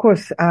of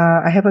course,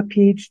 I have a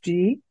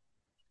PhD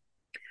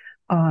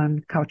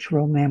on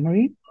cultural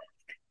memory.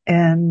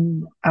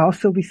 And I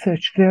also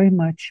research very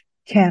much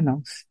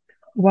canons,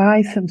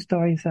 why some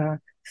stories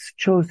are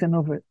chosen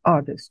over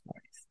other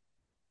stories.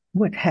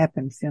 What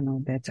happens,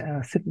 that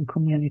a certain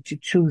community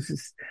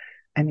chooses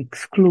and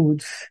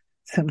excludes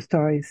some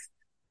stories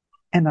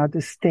and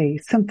others stay.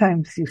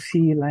 Sometimes you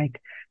see like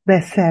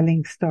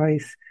best-selling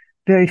stories,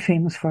 very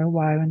famous for a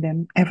while, and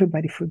then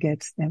everybody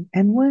forgets them.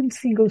 And one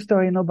single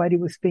story nobody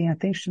was paying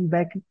attention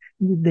back in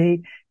the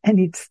day, and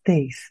it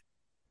stays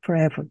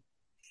forever.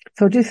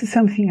 So this is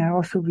something I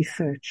also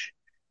research,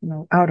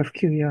 out of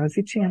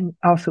curiosity and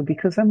also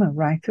because I'm a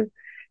writer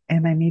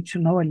and I need to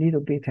know a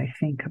little bit, I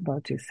think,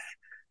 about this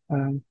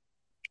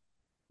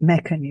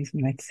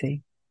mechanism, let's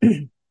say,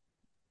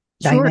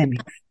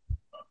 dynamics.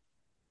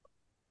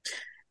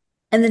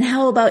 And then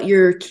how about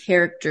your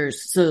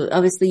characters? So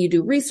obviously you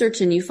do research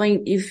and you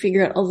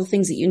figure out all the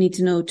things that you need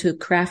to know to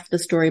craft the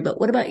story. But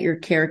what about your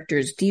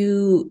characters? Do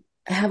you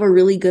have a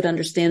really good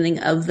understanding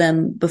of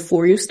them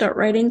before you start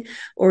writing,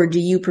 or do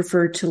you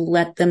prefer to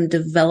let them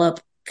develop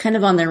kind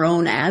of on their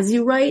own as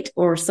you write,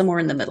 or somewhere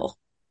in the middle?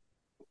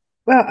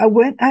 Well,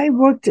 when I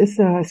worked as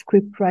a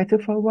script writer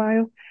for a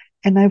while,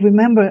 and I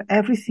remember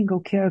every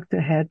single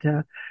character had,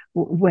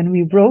 when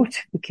we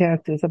wrote the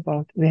characters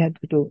we had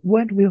to do,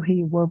 what will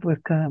he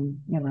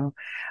overcome,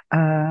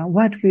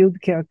 what will the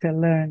character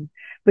learn?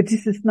 But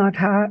this is not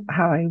how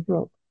I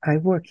wrote. I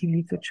work in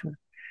literature.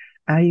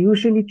 I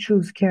usually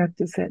choose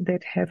characters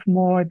that have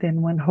more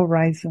than one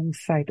horizon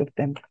side of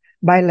them.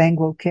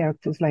 Bilingual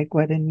characters like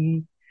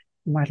Guarani.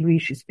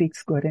 Marluís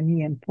speaks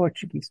Guarani and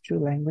Portuguese, two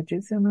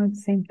languages, at the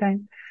same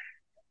time.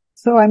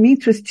 So I'm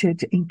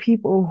interested in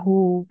people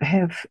who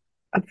have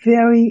a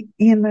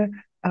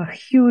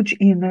huge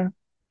inner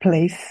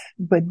place,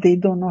 but they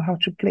don't know how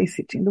to place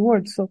it in the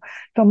words. So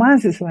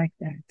Tomás is like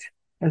that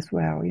as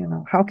well.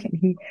 How can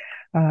he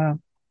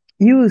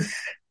use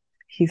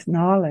his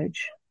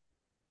knowledge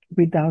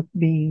without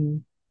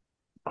being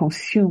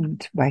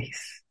consumed by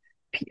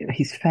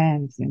his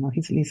fans,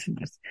 his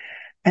listeners.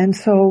 And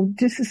so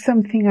this is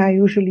something I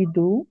usually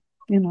do,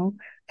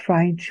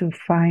 trying to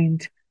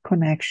find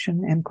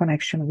connection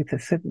with a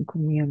certain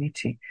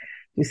community.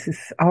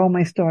 All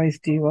my stories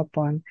deal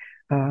upon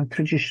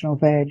traditional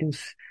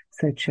values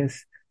such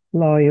as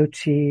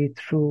loyalty,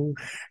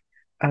 truth,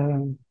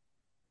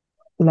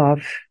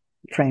 love,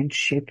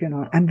 friendship.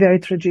 I'm very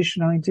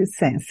traditional in this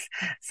sense.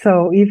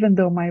 So even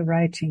though my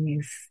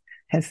writing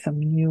has some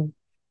new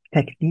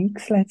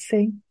techniques, let's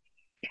say,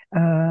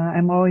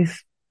 I'm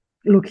always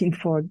looking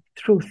for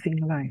truth in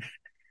life.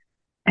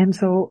 And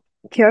so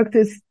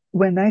characters,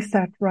 when I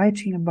start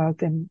writing about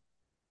them,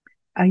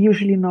 I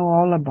usually know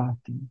all about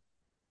them.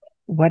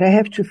 What I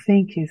have to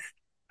think is,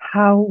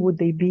 how would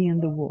they be in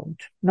the world?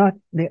 Not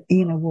the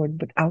inner world,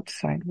 but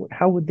outside world.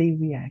 How would they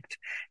react?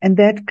 And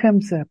that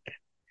comes up.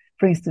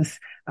 For instance,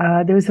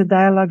 there is a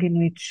dialogue in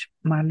which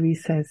Marluís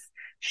says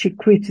she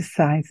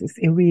criticizes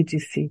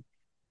Eurydice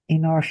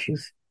in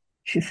Orpheus.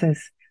 She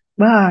says,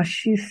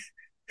 she's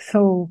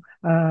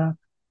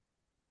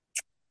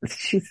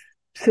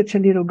such a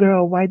little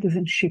girl. Why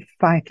doesn't she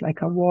fight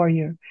like a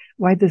warrior?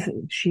 Why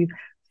doesn't she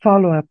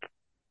follow up,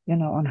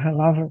 on her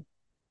lover?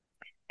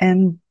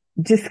 And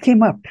this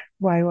came up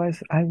while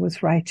I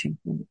was writing.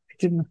 I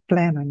didn't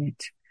plan on it.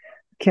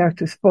 The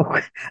character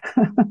spoke,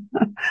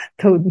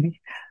 told me.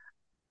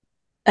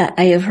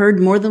 I have heard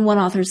more than one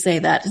author say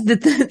that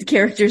the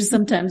characters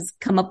sometimes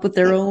come up with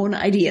their own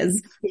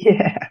ideas.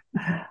 Yeah.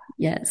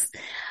 Yes.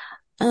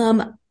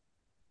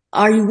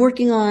 Are you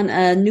working on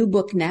a new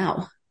book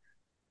now?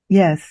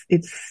 Yes,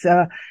 it's,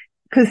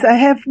 cause I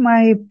have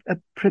my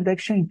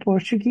production in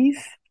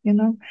Portuguese,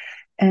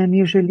 And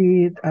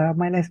usually,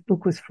 my last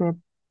book was for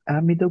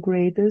middle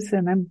graders,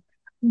 and I'm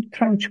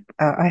trying to,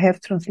 I have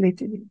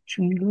translated it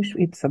to English.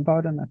 It's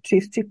about an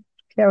autistic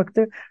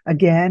character.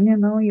 Again,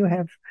 you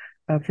have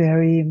a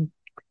very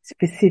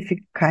specific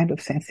kind of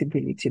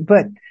sensibility.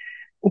 But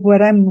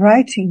what I'm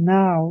writing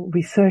now,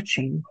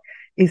 researching,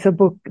 is a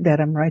book that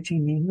I'm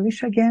writing in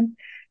English again,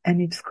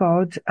 and it's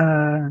called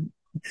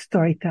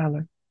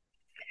Storyteller.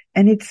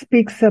 And it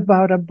speaks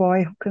about a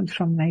boy who comes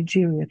from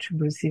Nigeria to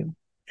Brazil.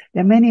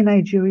 There are many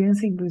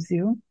Nigerians in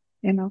Brazil,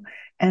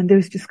 and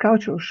there's this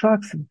cultural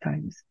shock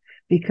sometimes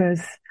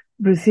because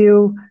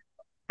Brazil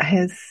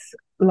has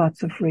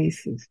lots of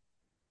races.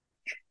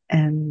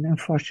 And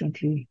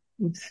unfortunately,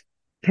 it's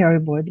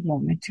terrible at the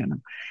moment,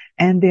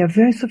 And they are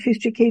very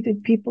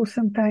sophisticated people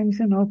sometimes,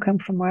 come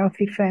from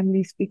wealthy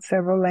families, speak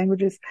several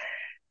languages,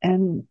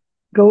 and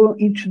go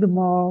into the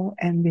mall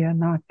and they are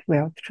not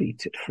well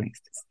treated, for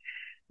instance.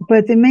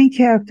 But the main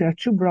character are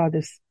two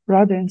brothers,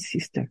 brother and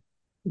sister.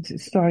 It's a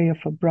story of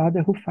a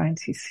brother who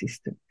finds his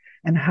sister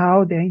and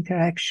how their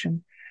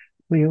interaction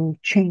will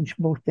change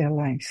both their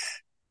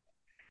lives.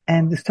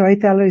 And the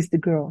storyteller is the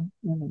girl,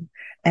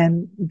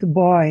 and the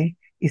boy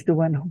is the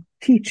one who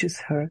teaches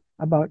her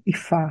about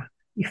Ifa.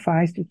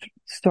 Ifa is the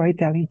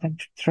storytelling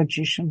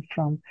tradition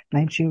from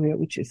Nigeria,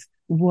 which is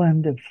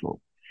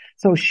wonderful.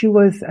 So she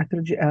was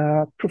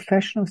a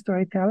professional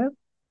storyteller,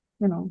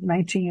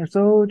 19 years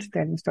old,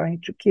 telling stories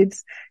to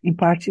kids in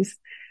parties.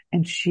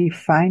 And she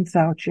finds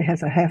out she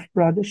has a half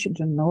brother she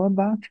didn't know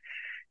about.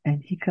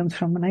 And he comes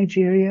from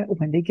Nigeria.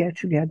 When they get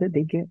together,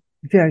 they get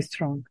very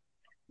strong,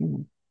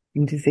 in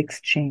this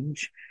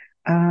exchange.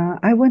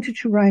 I wanted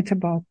to write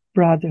about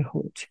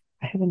brotherhood.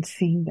 I haven't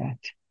seen that.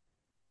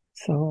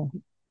 So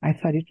I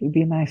thought it would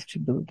be nice to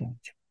do that.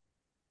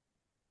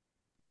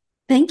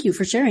 Thank you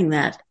for sharing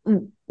that.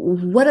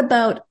 What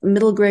about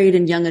middle grade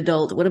and young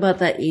adult? What about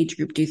that age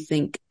group do you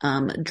think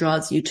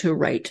draws you to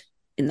write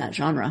in that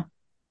genre?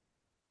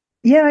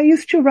 Yeah, I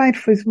used to write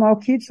for small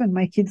kids when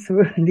my kids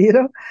were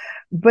little.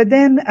 But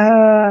then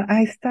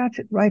I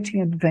started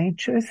writing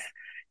adventures,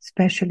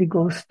 especially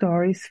ghost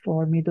stories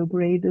for middle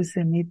graders.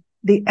 And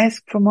they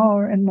ask for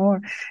more and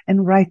more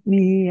and write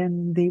me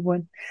and they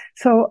want.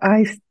 So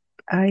I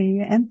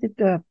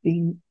ended up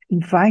being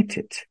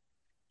invited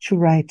to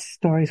write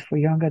stories for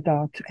young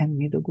adult and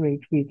middle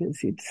grade readers.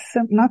 It's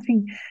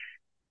nothing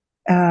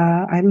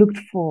I looked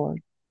for.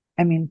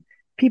 I mean,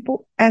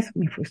 people ask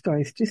me for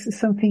stories. This is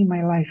something in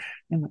my life,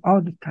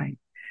 all the time.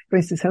 For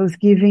instance, I was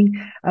giving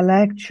a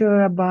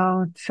lecture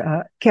about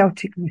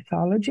Celtic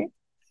mythology.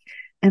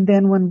 And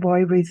then one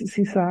boy raises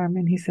his arm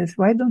and he says,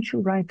 why don't you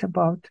write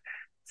about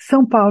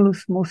São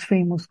Paulo's most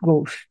famous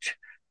ghost,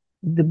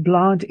 the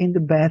blonde in the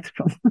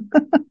bathroom?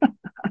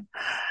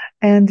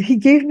 And he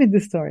gave me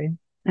the story.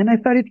 And I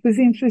thought it was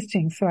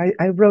interesting. So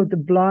I wrote the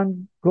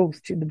blonde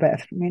ghost in the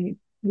bathroom. And it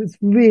was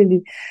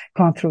really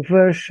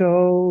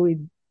controversial. It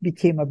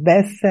became a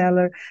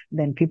bestseller.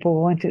 Then people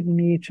wanted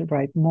me to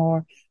write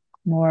more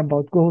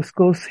about ghosts.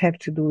 Ghosts have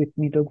to do with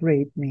middle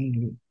grade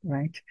mainly,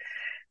 right?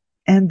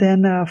 And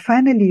then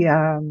finally,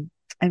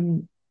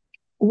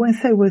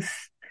 once I was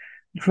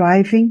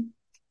driving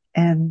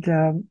and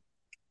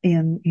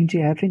in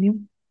the avenue,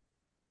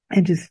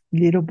 and this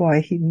little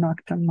boy, he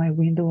knocked on my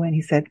window and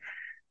he said,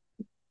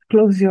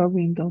 close your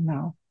window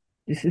now.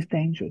 This is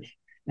dangerous.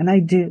 And I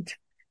did.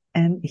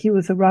 And he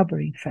was a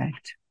robber, in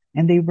fact.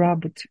 And they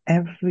robbed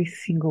every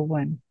single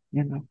one,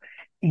 in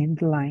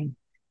the line.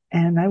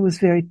 And I was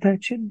very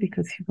touched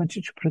because he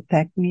wanted to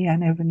protect me. I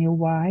never knew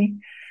why.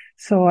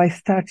 So I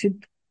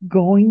started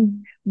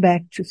going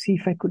back to see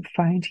if I could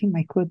find him.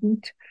 I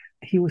couldn't.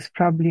 He was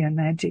probably an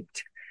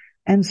addict.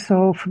 And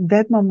so from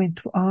that moment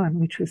on,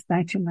 which was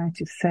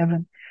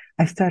 1997,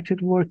 I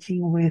started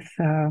working with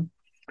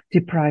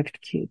deprived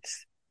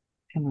kids,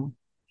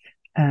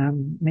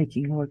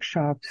 making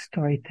workshops,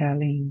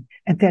 storytelling,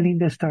 and telling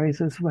their stories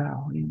as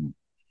well,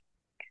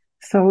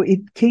 So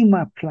it came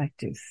up like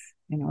this.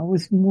 I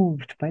was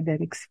moved by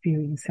that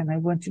experience and I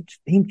wanted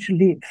him to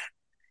live.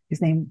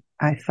 His name,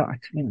 I thought,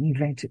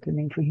 invented the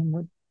name for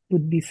him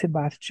would be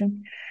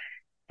Sebastian.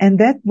 And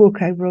that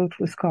book I wrote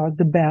was called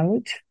The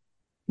Ballad,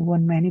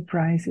 won many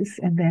prizes.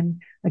 And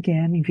then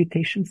again,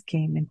 invitations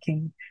came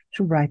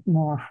to write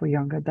more for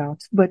young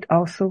adults, but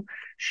also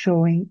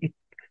showing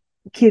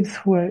kids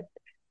who were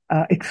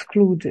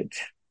excluded,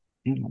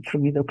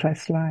 from middle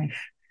class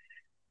life.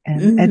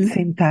 And at the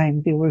same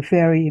time, they were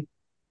very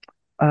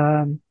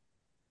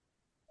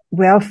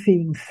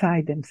wealthy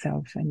inside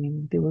themselves. I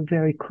mean, they were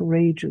very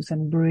courageous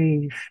and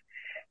brave.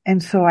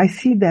 And so I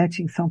see that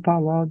in São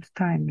Paulo all the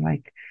time.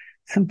 Like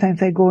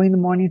sometimes I go in the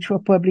morning to a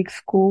public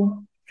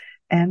school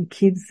and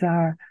kids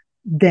are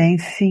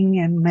dancing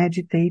and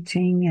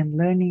meditating and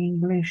learning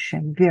English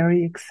and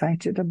very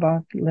excited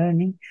about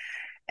learning.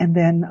 And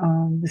then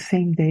on the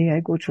same day,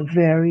 I go to a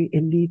very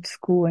elite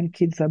school and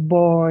kids are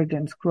bored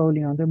and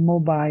scrolling on their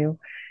mobile.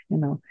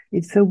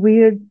 It's a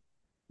weird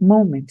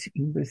moment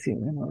in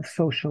Brazil, a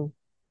social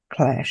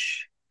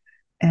clash.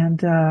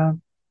 And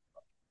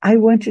I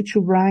wanted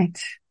to write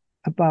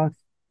about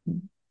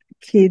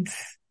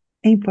kids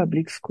in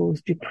public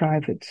schools,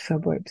 deprived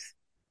suburbs,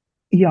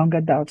 young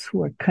adults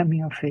who are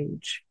coming of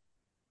age.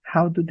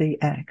 How do they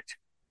act?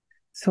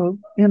 So,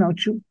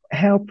 to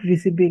help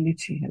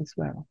visibility as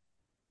well.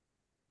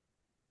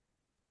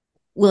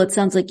 Well, it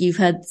sounds like you've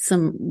had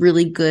some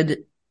really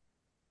good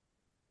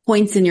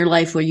points in your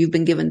life where you've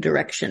been given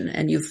direction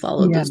and you've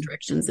followed those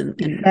directions.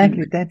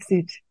 Exactly. That's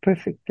it.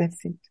 Perfect.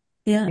 That's it.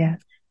 Yeah.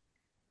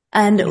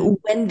 And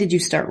when did you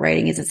start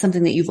writing? Is it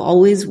something that you've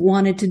always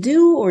wanted to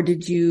do, or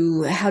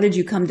how did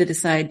you come to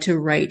decide to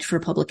write for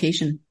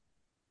publication?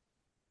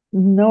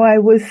 No, I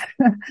was,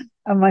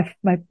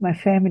 my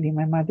family,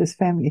 my mother's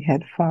family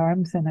had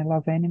farms and I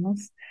love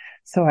animals.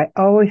 So I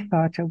always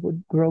thought I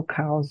would grow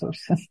cows or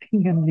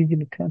something and live in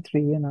the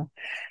country,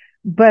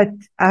 But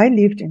I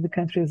lived in the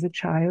country as a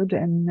child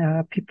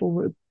and people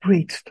were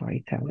great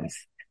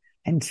storytellers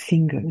and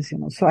singers,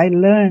 So I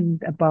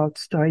learned about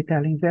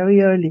storytelling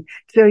very early.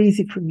 It's very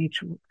easy for me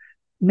to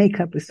make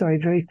up a story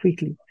very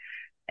quickly.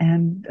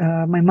 And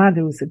my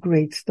mother was a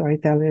great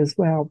storyteller as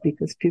well,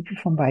 because people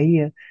from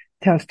Bahia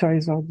tell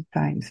stories all the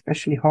time,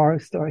 especially horror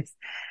stories.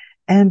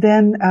 And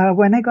then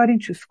when I got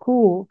into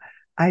school,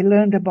 I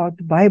learned about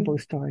the Bible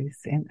stories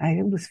and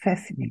I was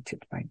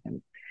fascinated by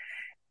them.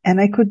 And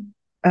I could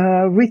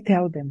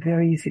retell them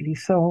very easily.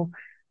 So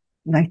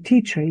my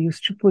teacher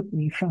used to put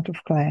me in front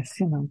of class,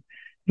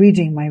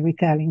 reading my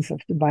retellings of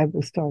the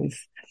Bible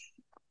stories.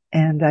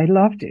 And I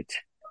loved it.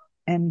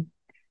 And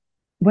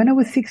when I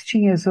was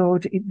 16 years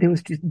old, there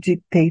was this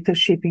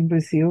dictatorship in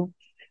Brazil.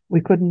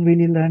 We couldn't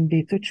really learn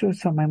literature.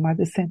 So my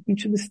mother sent me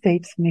to the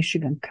States,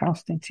 Michigan,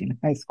 Constantine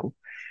High School.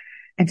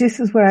 And this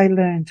is where I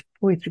learned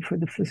poetry for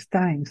the first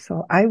time.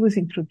 So I was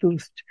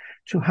introduced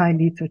to high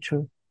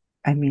literature.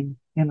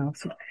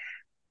 So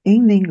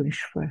in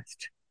English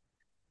first.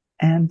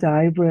 And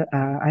I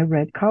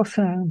read Carl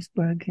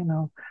Sandburg,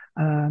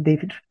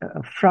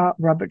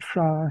 Robert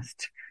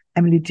Frost,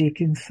 Emily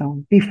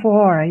Dickinson,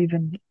 before I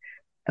even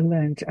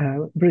learned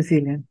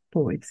Brazilian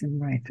poets and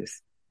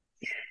writers.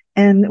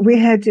 And we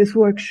had this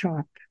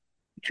workshop,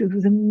 which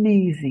was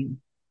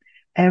amazing.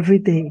 Every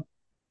day.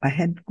 I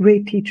had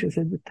great teachers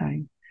at the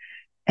time.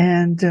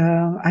 And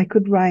I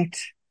could write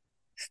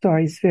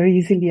stories very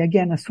easily,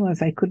 again, as soon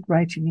as I could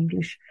write in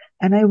English.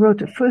 And I wrote,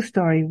 the first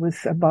story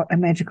was about a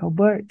magical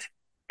bird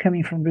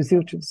coming from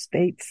Brazil to the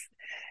States.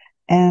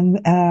 And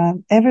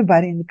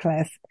everybody in the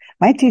class,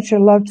 my teacher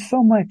loved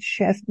so much,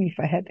 she asked me if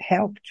I had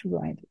help to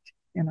write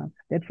it.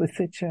 That was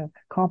such a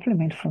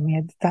compliment for me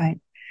at the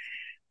time.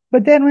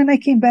 But then when I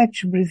came back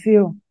to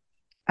Brazil,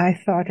 I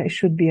thought I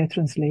should be a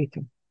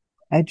translator.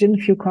 I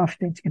didn't feel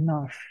confident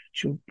enough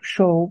to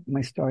show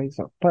my stories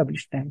or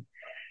publish them.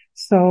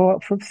 So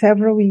for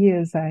several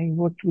years, I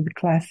worked with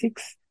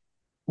classics,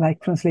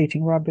 like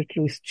translating Robert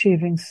Louis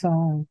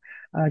Stevenson,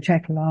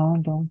 Jack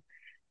London.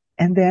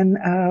 And then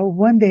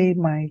one day,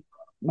 my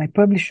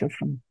publisher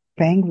from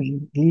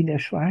Penguin, Lilia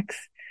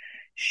Schwartz,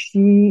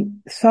 she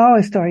saw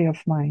a story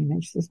of mine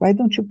and she says, why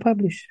don't you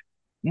publish,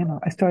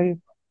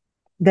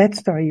 that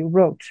story you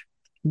wrote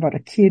about a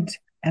kid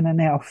and an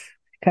elf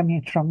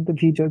coming from the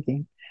video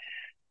game.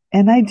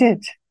 And I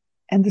did.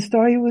 And the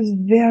story was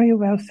very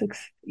well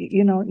successful.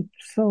 It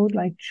sold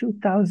like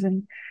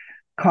 2,000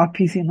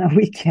 copies in a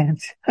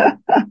weekend. It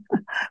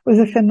was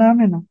a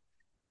phenomenon.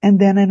 And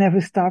then I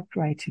never stopped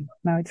writing.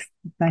 Now it's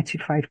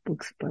 95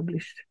 books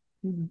published.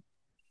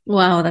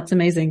 Wow, that's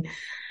amazing.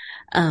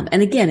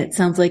 And again, it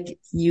sounds like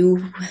you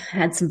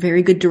had some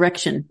very good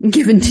direction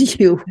given to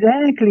you.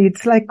 Exactly.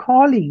 It's like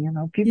calling,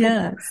 people.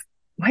 Yes.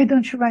 Why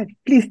don't you write?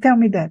 Please tell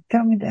me that.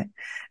 Tell me that.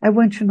 I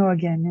want to know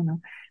again,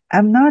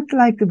 I'm not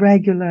like the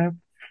regular.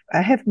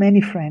 I have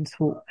many friends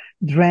who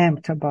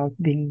dreamt about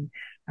being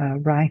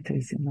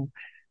writers,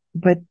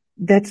 but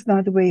that's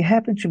not the way it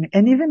happened to me.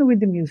 And even with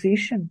the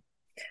musician,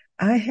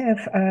 I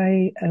have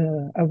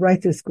a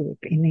writers group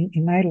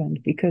in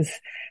Ireland because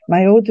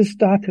my oldest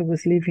daughter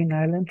was living in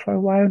Ireland for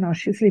a while. Now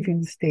she's living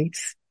in the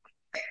States.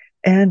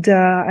 And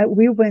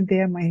we went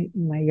there, my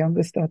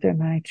youngest daughter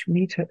and I, to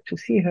meet her, to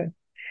see her.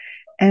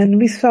 And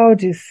we saw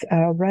this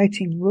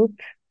writing group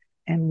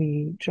and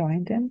we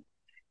joined them.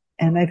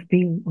 And I've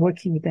been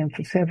working with them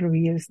for several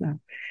years now.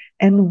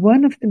 And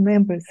one of the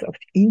members of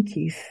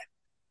Inkies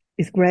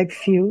is Greg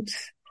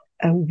Fields,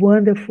 a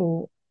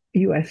wonderful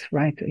U.S.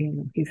 writer.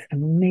 He's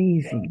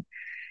amazing.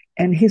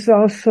 And he's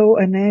also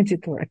an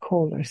editor at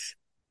Colors.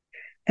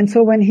 And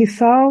so when he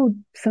saw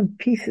some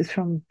pieces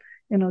from,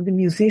 the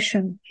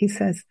musician, he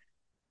says,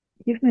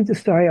 give me the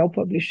story, I'll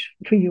publish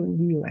for you in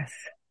the U.S.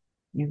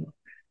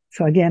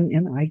 So again,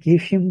 I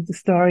give him the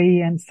story.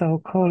 And so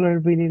Color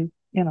really,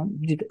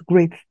 did a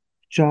great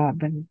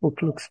job, and the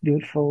book looks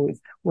beautiful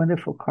with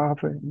wonderful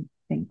cover and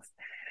things.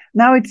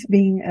 Now it's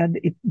being,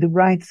 the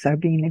rights are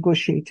being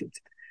negotiated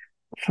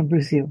from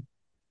Brazil.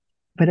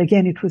 But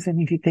again, it was an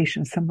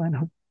invitation, someone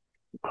who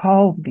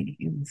called me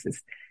and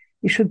says,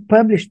 you should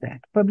publish that,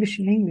 publish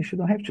in English. You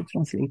don't have to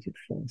translate it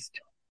first.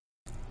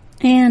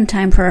 And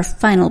time for our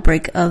final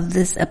break of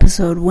this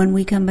episode. When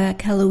we come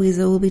back,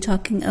 Heloisa will be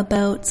talking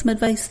about some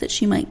advice that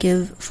she might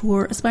give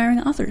for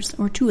aspiring authors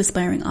or to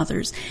aspiring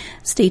authors.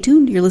 Stay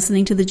tuned. You're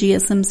listening to the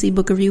GSMC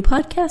Book Review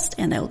Podcast,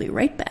 and I will be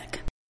right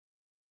back.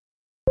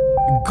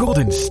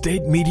 Golden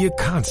State Media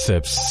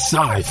Concepts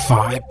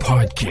Sci-Fi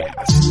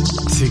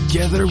Podcast.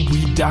 Together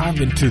we dive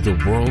into the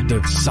world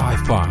of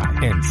sci-fi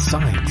and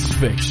science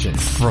fiction.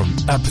 From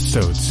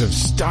episodes of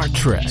Star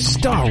Trek,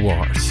 Star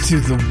Wars, to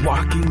The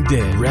Walking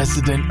Dead,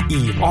 Resident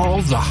Evil,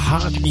 all the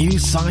hot new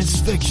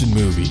science fiction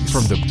movies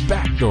from the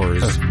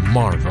backdoors of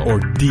Marvel or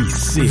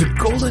DC. The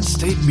Golden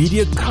State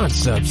Media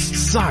Concepts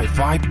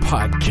Sci-Fi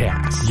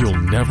Podcast.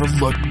 You'll never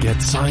look at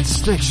science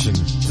fiction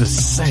the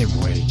same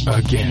way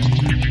again.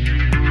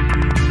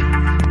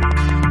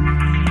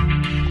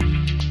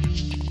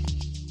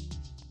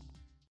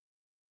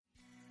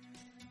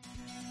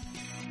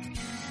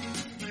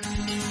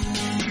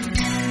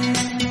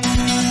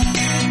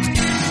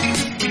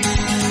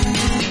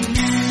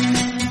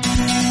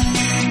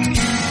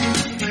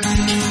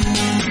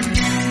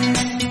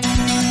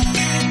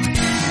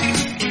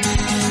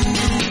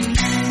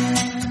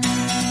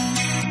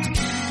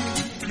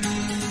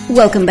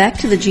 Welcome back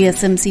to the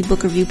GSMC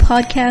Book Review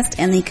Podcast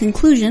and the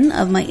conclusion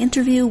of my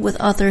interview with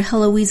author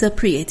Heloisa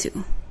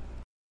Prieto.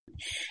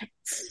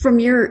 From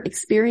your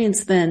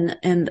experience then,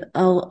 and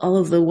all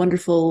of the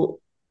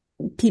wonderful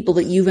people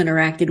that you've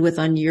interacted with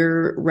on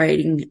your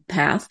writing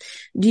path,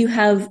 do you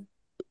have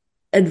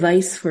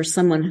advice for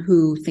someone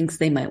who thinks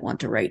they might want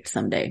to write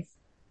someday?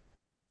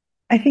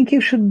 I think you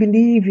should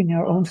believe in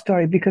your own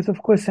story because,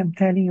 of course, I'm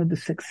telling you the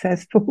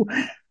successful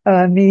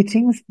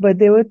meetings, but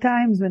there were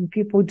times when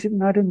people did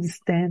not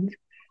understand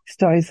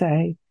stories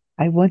I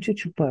wanted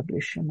to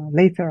publish,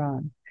 later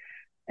on,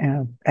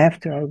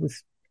 after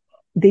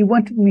they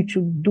wanted me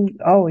to do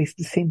always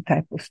the same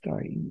type of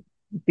story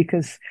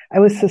because I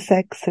was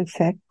successful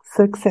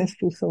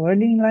so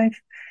early in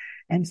life.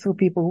 And so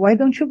people, why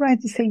don't you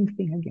write the same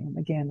thing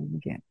again and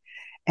again?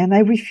 And I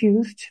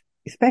refused,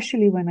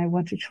 especially when I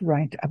wanted to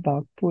write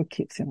about poor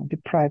kids,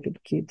 deprived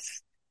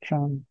kids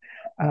from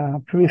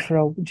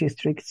peripheral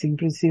districts in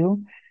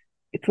Brazil.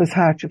 It was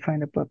hard to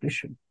find a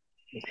publisher.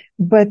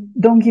 But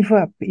don't give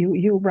up.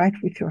 You write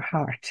with your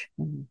heart.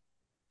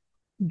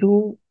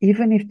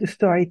 Even if the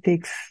story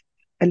takes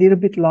a little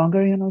bit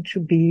longer, to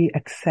be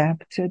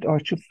accepted or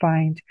to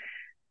find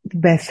the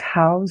best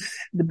house,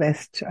 the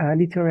best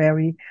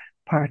literary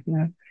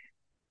partner,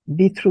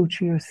 be true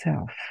to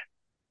yourself.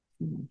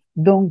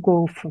 Don't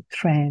go for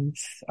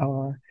trends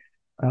or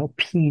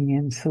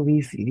opinions so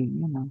easily,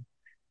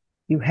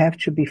 You have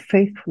to be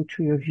faithful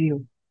to your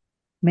view.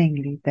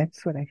 Mainly,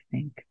 that's what I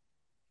think.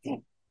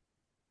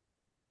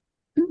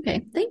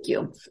 Okay, thank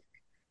you.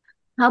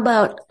 How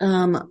about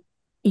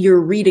your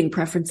reading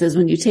preferences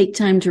when you take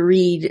time to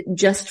read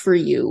just for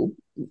you?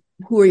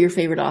 Who are your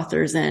favorite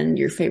authors and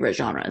your favorite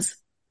genres?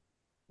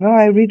 Well,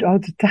 I read all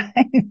the time,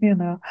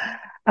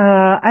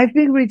 I've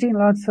been reading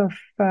lots of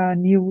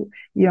new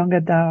young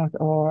adult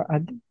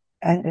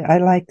I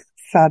like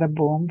Sarah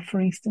Bohm, for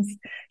instance.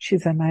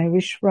 She's an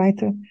Irish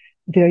writer,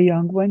 very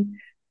young one,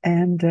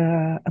 and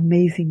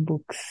amazing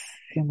books,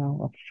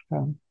 of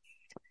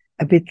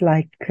a bit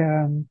like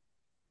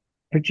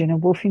Virginia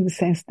Woolf in the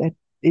sense that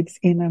it's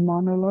inner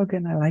monologue,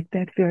 and I like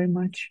that very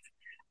much.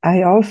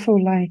 I also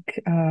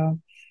like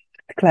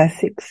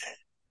classics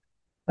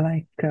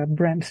like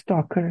Bram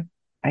Stoker.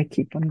 I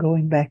keep on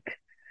going back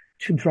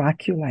to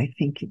Dracula. I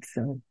think it's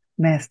a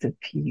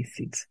masterpiece.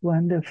 It's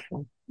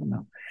wonderful,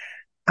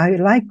 I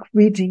like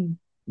reading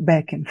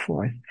back and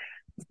forth.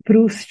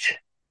 Proust,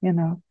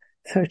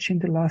 Searching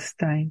the Lost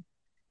Time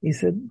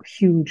is a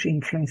huge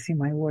influence in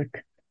my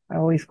work. I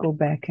always go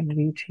back and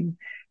read him.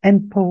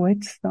 And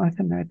poets,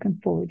 North American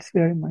poets,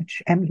 very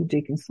much. Emily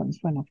Dickinson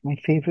is one of my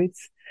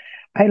favorites.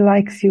 I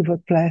like Sylvia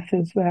Plath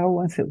as well.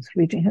 Once I was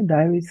reading her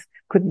diaries,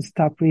 couldn't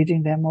stop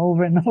reading them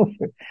over and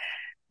over.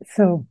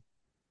 So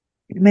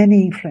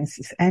many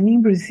influences. And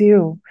in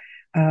Brazil,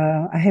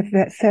 I have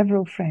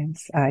several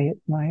friends I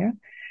admire.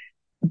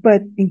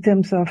 But in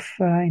terms of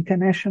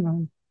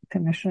internationally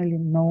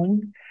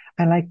known,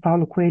 I like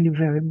Paulo Coelho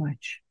very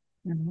much,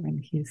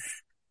 and his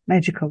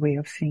magical way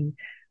of seeing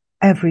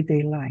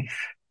everyday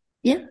life.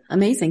 Yeah,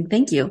 amazing.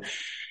 Thank you.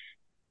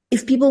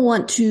 If people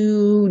want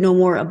to know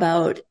more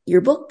about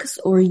your books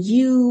or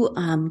you,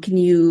 can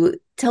you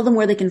tell them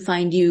where they can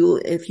find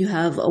you if you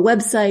have a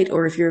website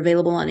or if you're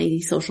available on any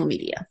social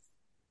media?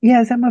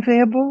 Yes, I'm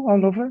available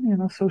all over,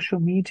 social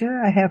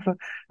media. I have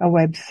a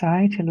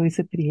website,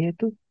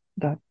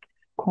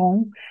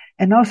 heloisaprieto.com.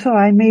 And also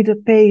I made a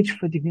page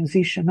for the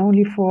musician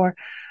only for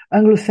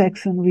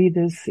Anglo-Saxon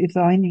readers. It's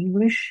all in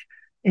English.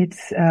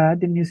 It's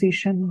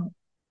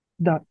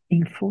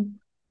themusician.info,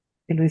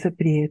 Heloisa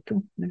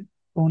Prieto,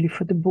 only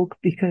for the book,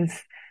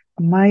 because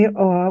my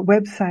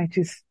website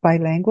is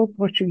bilingual,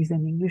 Portuguese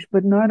and English,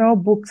 but not all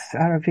books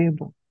are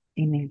available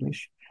in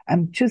English.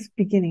 I'm just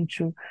beginning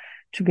to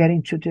get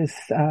into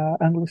this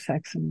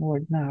Anglo-Saxon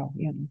world now,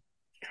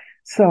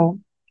 So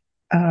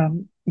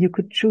you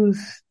could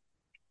choose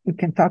you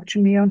can talk to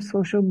me on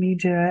social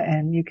media,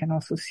 and you can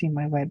also see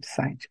my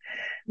website.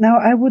 Now,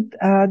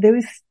 there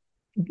is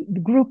the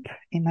group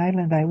in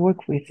Ireland I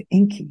work with,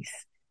 Inkies,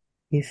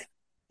 is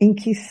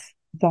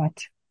Inkies.ie,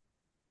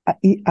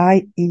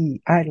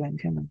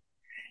 Ireland,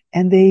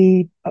 and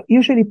they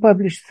usually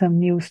publish some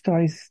new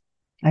stories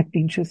I've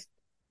been just,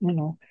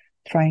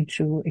 trying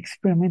to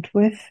experiment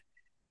with.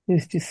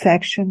 There's this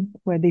section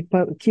where they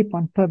keep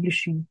on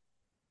publishing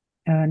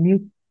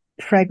new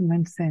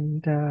fragments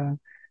and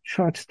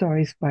short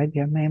stories by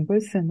their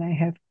members, and I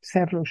have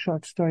several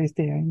short stories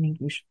there in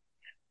English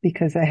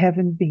because I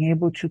haven't been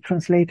able to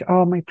translate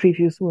all my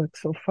previous work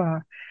so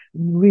far.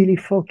 I'm really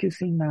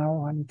focusing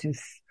now on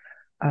this.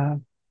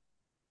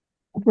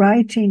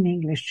 Writing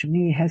English to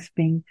me has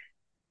been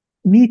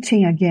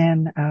meeting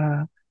again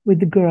with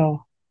the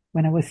girl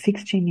when I was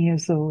 16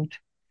 years old,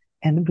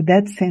 and with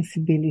that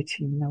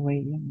sensibility in a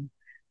way.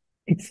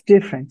 It's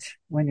different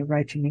when you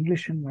write in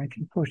English and write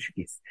in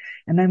Portuguese.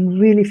 And I'm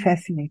really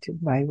fascinated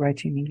by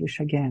writing English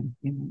again.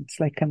 It's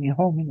like coming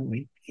home in a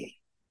way.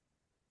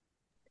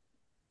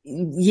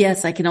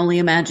 Yes, I can only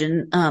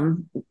imagine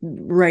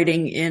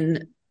writing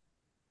in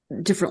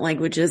different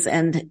languages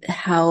and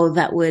how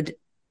that would,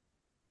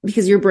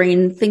 because your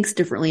brain thinks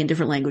differently in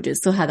different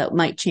languages, so how that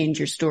might change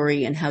your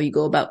story and how you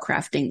go about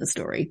crafting the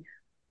story.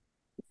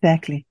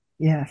 Exactly.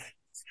 Yes.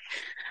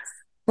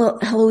 Well,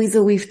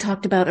 Heloisa, we've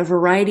talked about a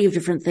variety of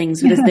different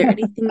things, but is there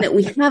anything that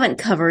we haven't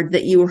covered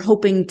that you were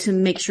hoping to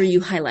make sure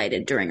you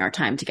highlighted during our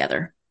time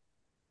together?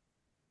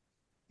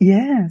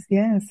 Yes.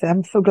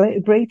 I'm so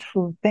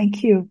grateful.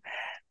 Thank you.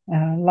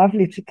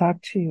 Lovely to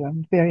talk to you.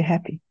 I'm very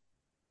happy.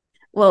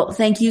 Well,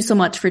 thank you so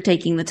much for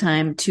taking the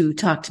time to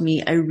talk to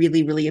me. I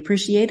really, really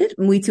appreciate it.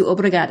 Muito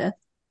obrigada.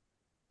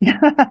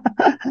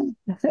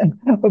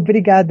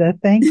 Obrigada.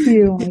 Thank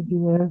you, my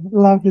dear.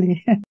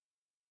 Lovely.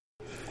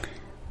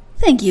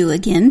 Thank you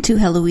again to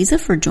Heloisa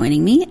for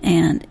joining me.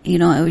 And,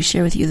 I always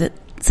share with you that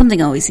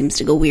something always seems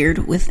to go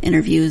weird with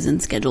interviews and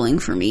scheduling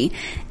for me.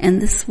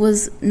 And this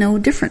was no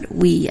different.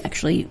 We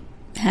actually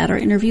had our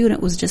interview and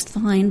it was just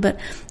fine. But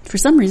for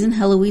some reason,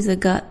 Heloisa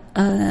got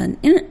an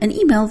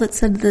email that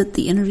said that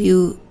the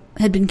interview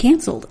had been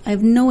canceled. I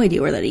have no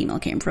idea where that email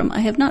came from. I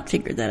have not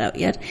figured that out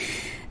yet.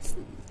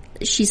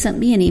 She sent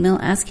me an email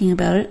asking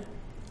about it.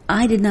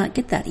 I did not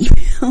get that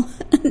email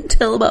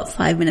until about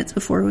 5 minutes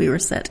before we were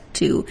set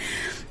to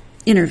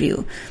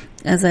interview.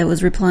 As I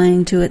was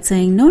replying to it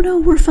saying, no,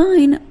 we're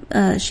fine.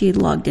 She had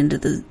logged into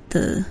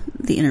the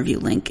interview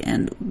link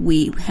and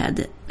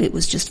it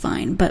was just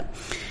fine. But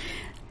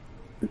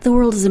the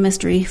world is a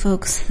mystery,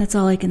 folks. That's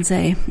all I can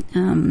say.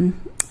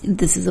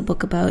 This is a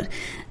book about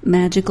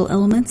magical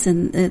elements,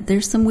 and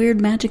there's some weird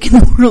magic in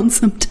the world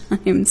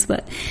sometimes,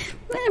 but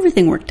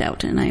everything worked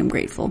out and I am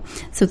grateful.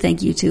 So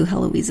thank you to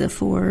Heloisa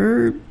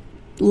for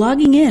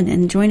logging in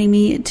and joining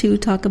me to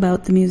talk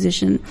about The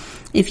Musician.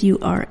 If you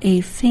are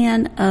a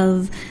fan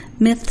of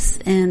myths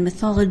and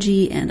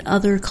mythology and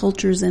other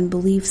cultures and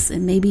beliefs,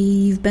 and maybe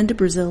you've been to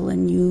Brazil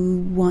and you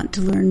want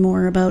to learn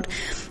more about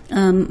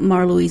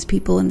Marlui's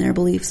people and their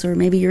beliefs, or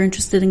maybe you're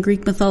interested in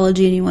Greek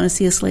mythology and you want to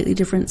see a slightly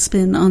different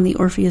spin on the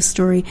Orpheus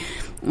story,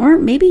 or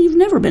maybe you've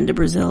never been to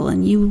Brazil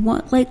and you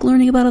like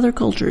learning about other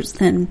cultures,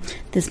 then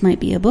this might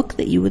be a book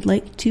that you would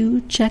like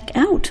to check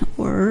out,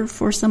 or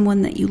for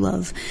someone that you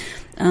love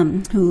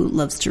who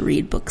loves to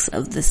read books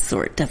of this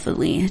sort,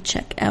 definitely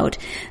check out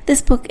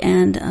this book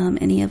and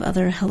any of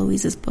other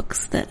Heloisa's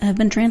books that have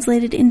been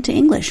translated into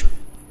English.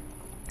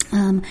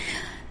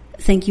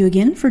 Thank you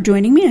again for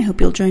joining me. I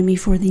hope you'll join me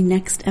for the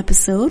next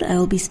episode.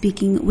 I'll be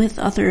speaking with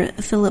author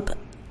Philip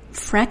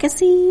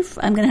Fracassi.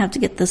 I'm going to have to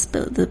get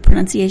the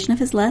pronunciation of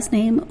his last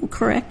name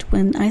correct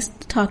when I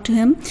talk to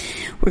him.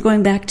 We're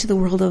going back to the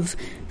world of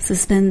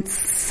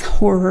suspense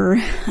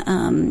horror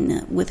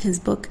with his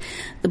book,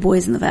 The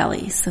Boys in the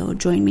Valley. So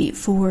join me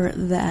for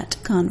that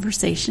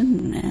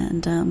conversation,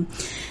 and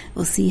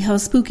we'll see how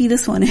spooky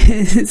this one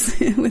is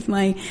with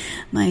my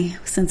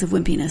sense of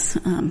wimpiness.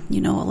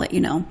 I'll let you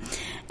know.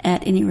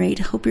 At any rate,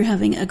 hope you're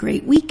having a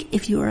great week.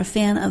 If you are a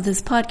fan of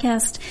this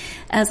podcast,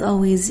 as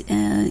always,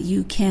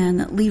 you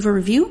can leave a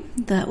review.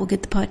 That will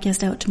get the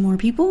podcast out to more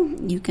people.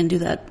 You can do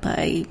that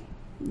by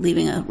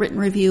leaving a written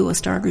review, a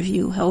starred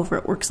review, however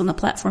it works on the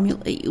platform you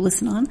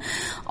listen on.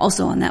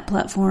 Also on that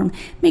platform,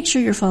 make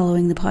sure you're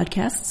following the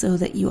podcast so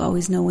that you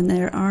always know when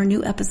there are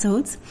new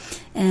episodes.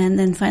 And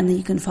then finally,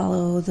 you can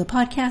follow the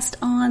podcast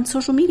on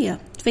social media,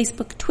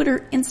 Facebook,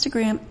 Twitter,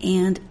 Instagram,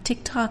 and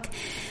TikTok.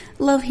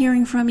 Love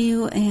hearing from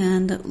you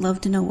and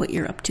love to know what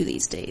you're up to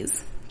these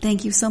days.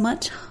 Thank you so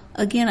much.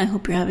 Again, I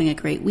hope you're having a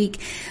great week.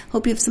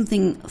 Hope you have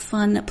something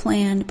fun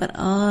planned, but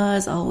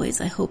as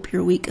always, I hope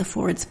your week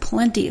affords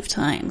plenty of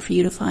time for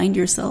you to find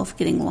yourself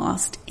getting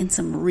lost in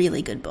some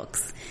really good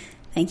books.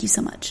 Thank you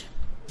so much.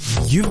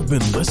 You've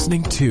been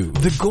listening to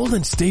the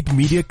Golden State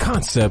Media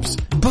Concepts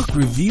Book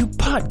Review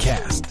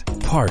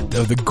Podcast, part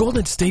of the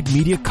Golden State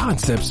Media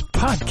Concepts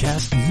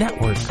Podcast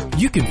Network.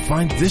 You can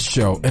find this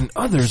show and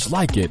others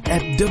like it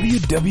at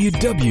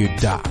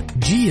www.GSMC.com.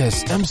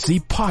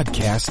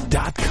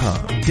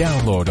 GSMCpodcast.com.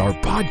 Download our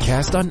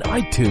podcast on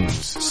iTunes,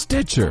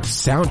 Stitcher,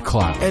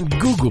 SoundCloud, and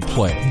Google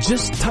Play.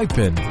 Just type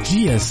in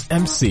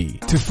GSMC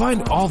to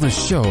find all the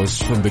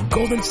shows from the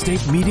Golden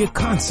State Media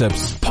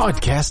Concepts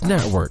Podcast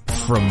Network.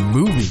 From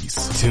movies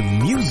to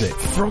music,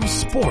 from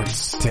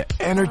sports to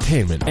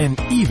entertainment, and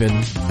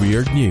even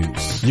weird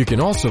news. You can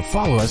also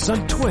follow us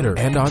on Twitter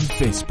and on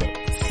Facebook.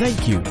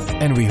 Thank you,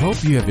 and we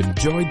hope you have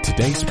enjoyed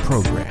today's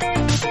program.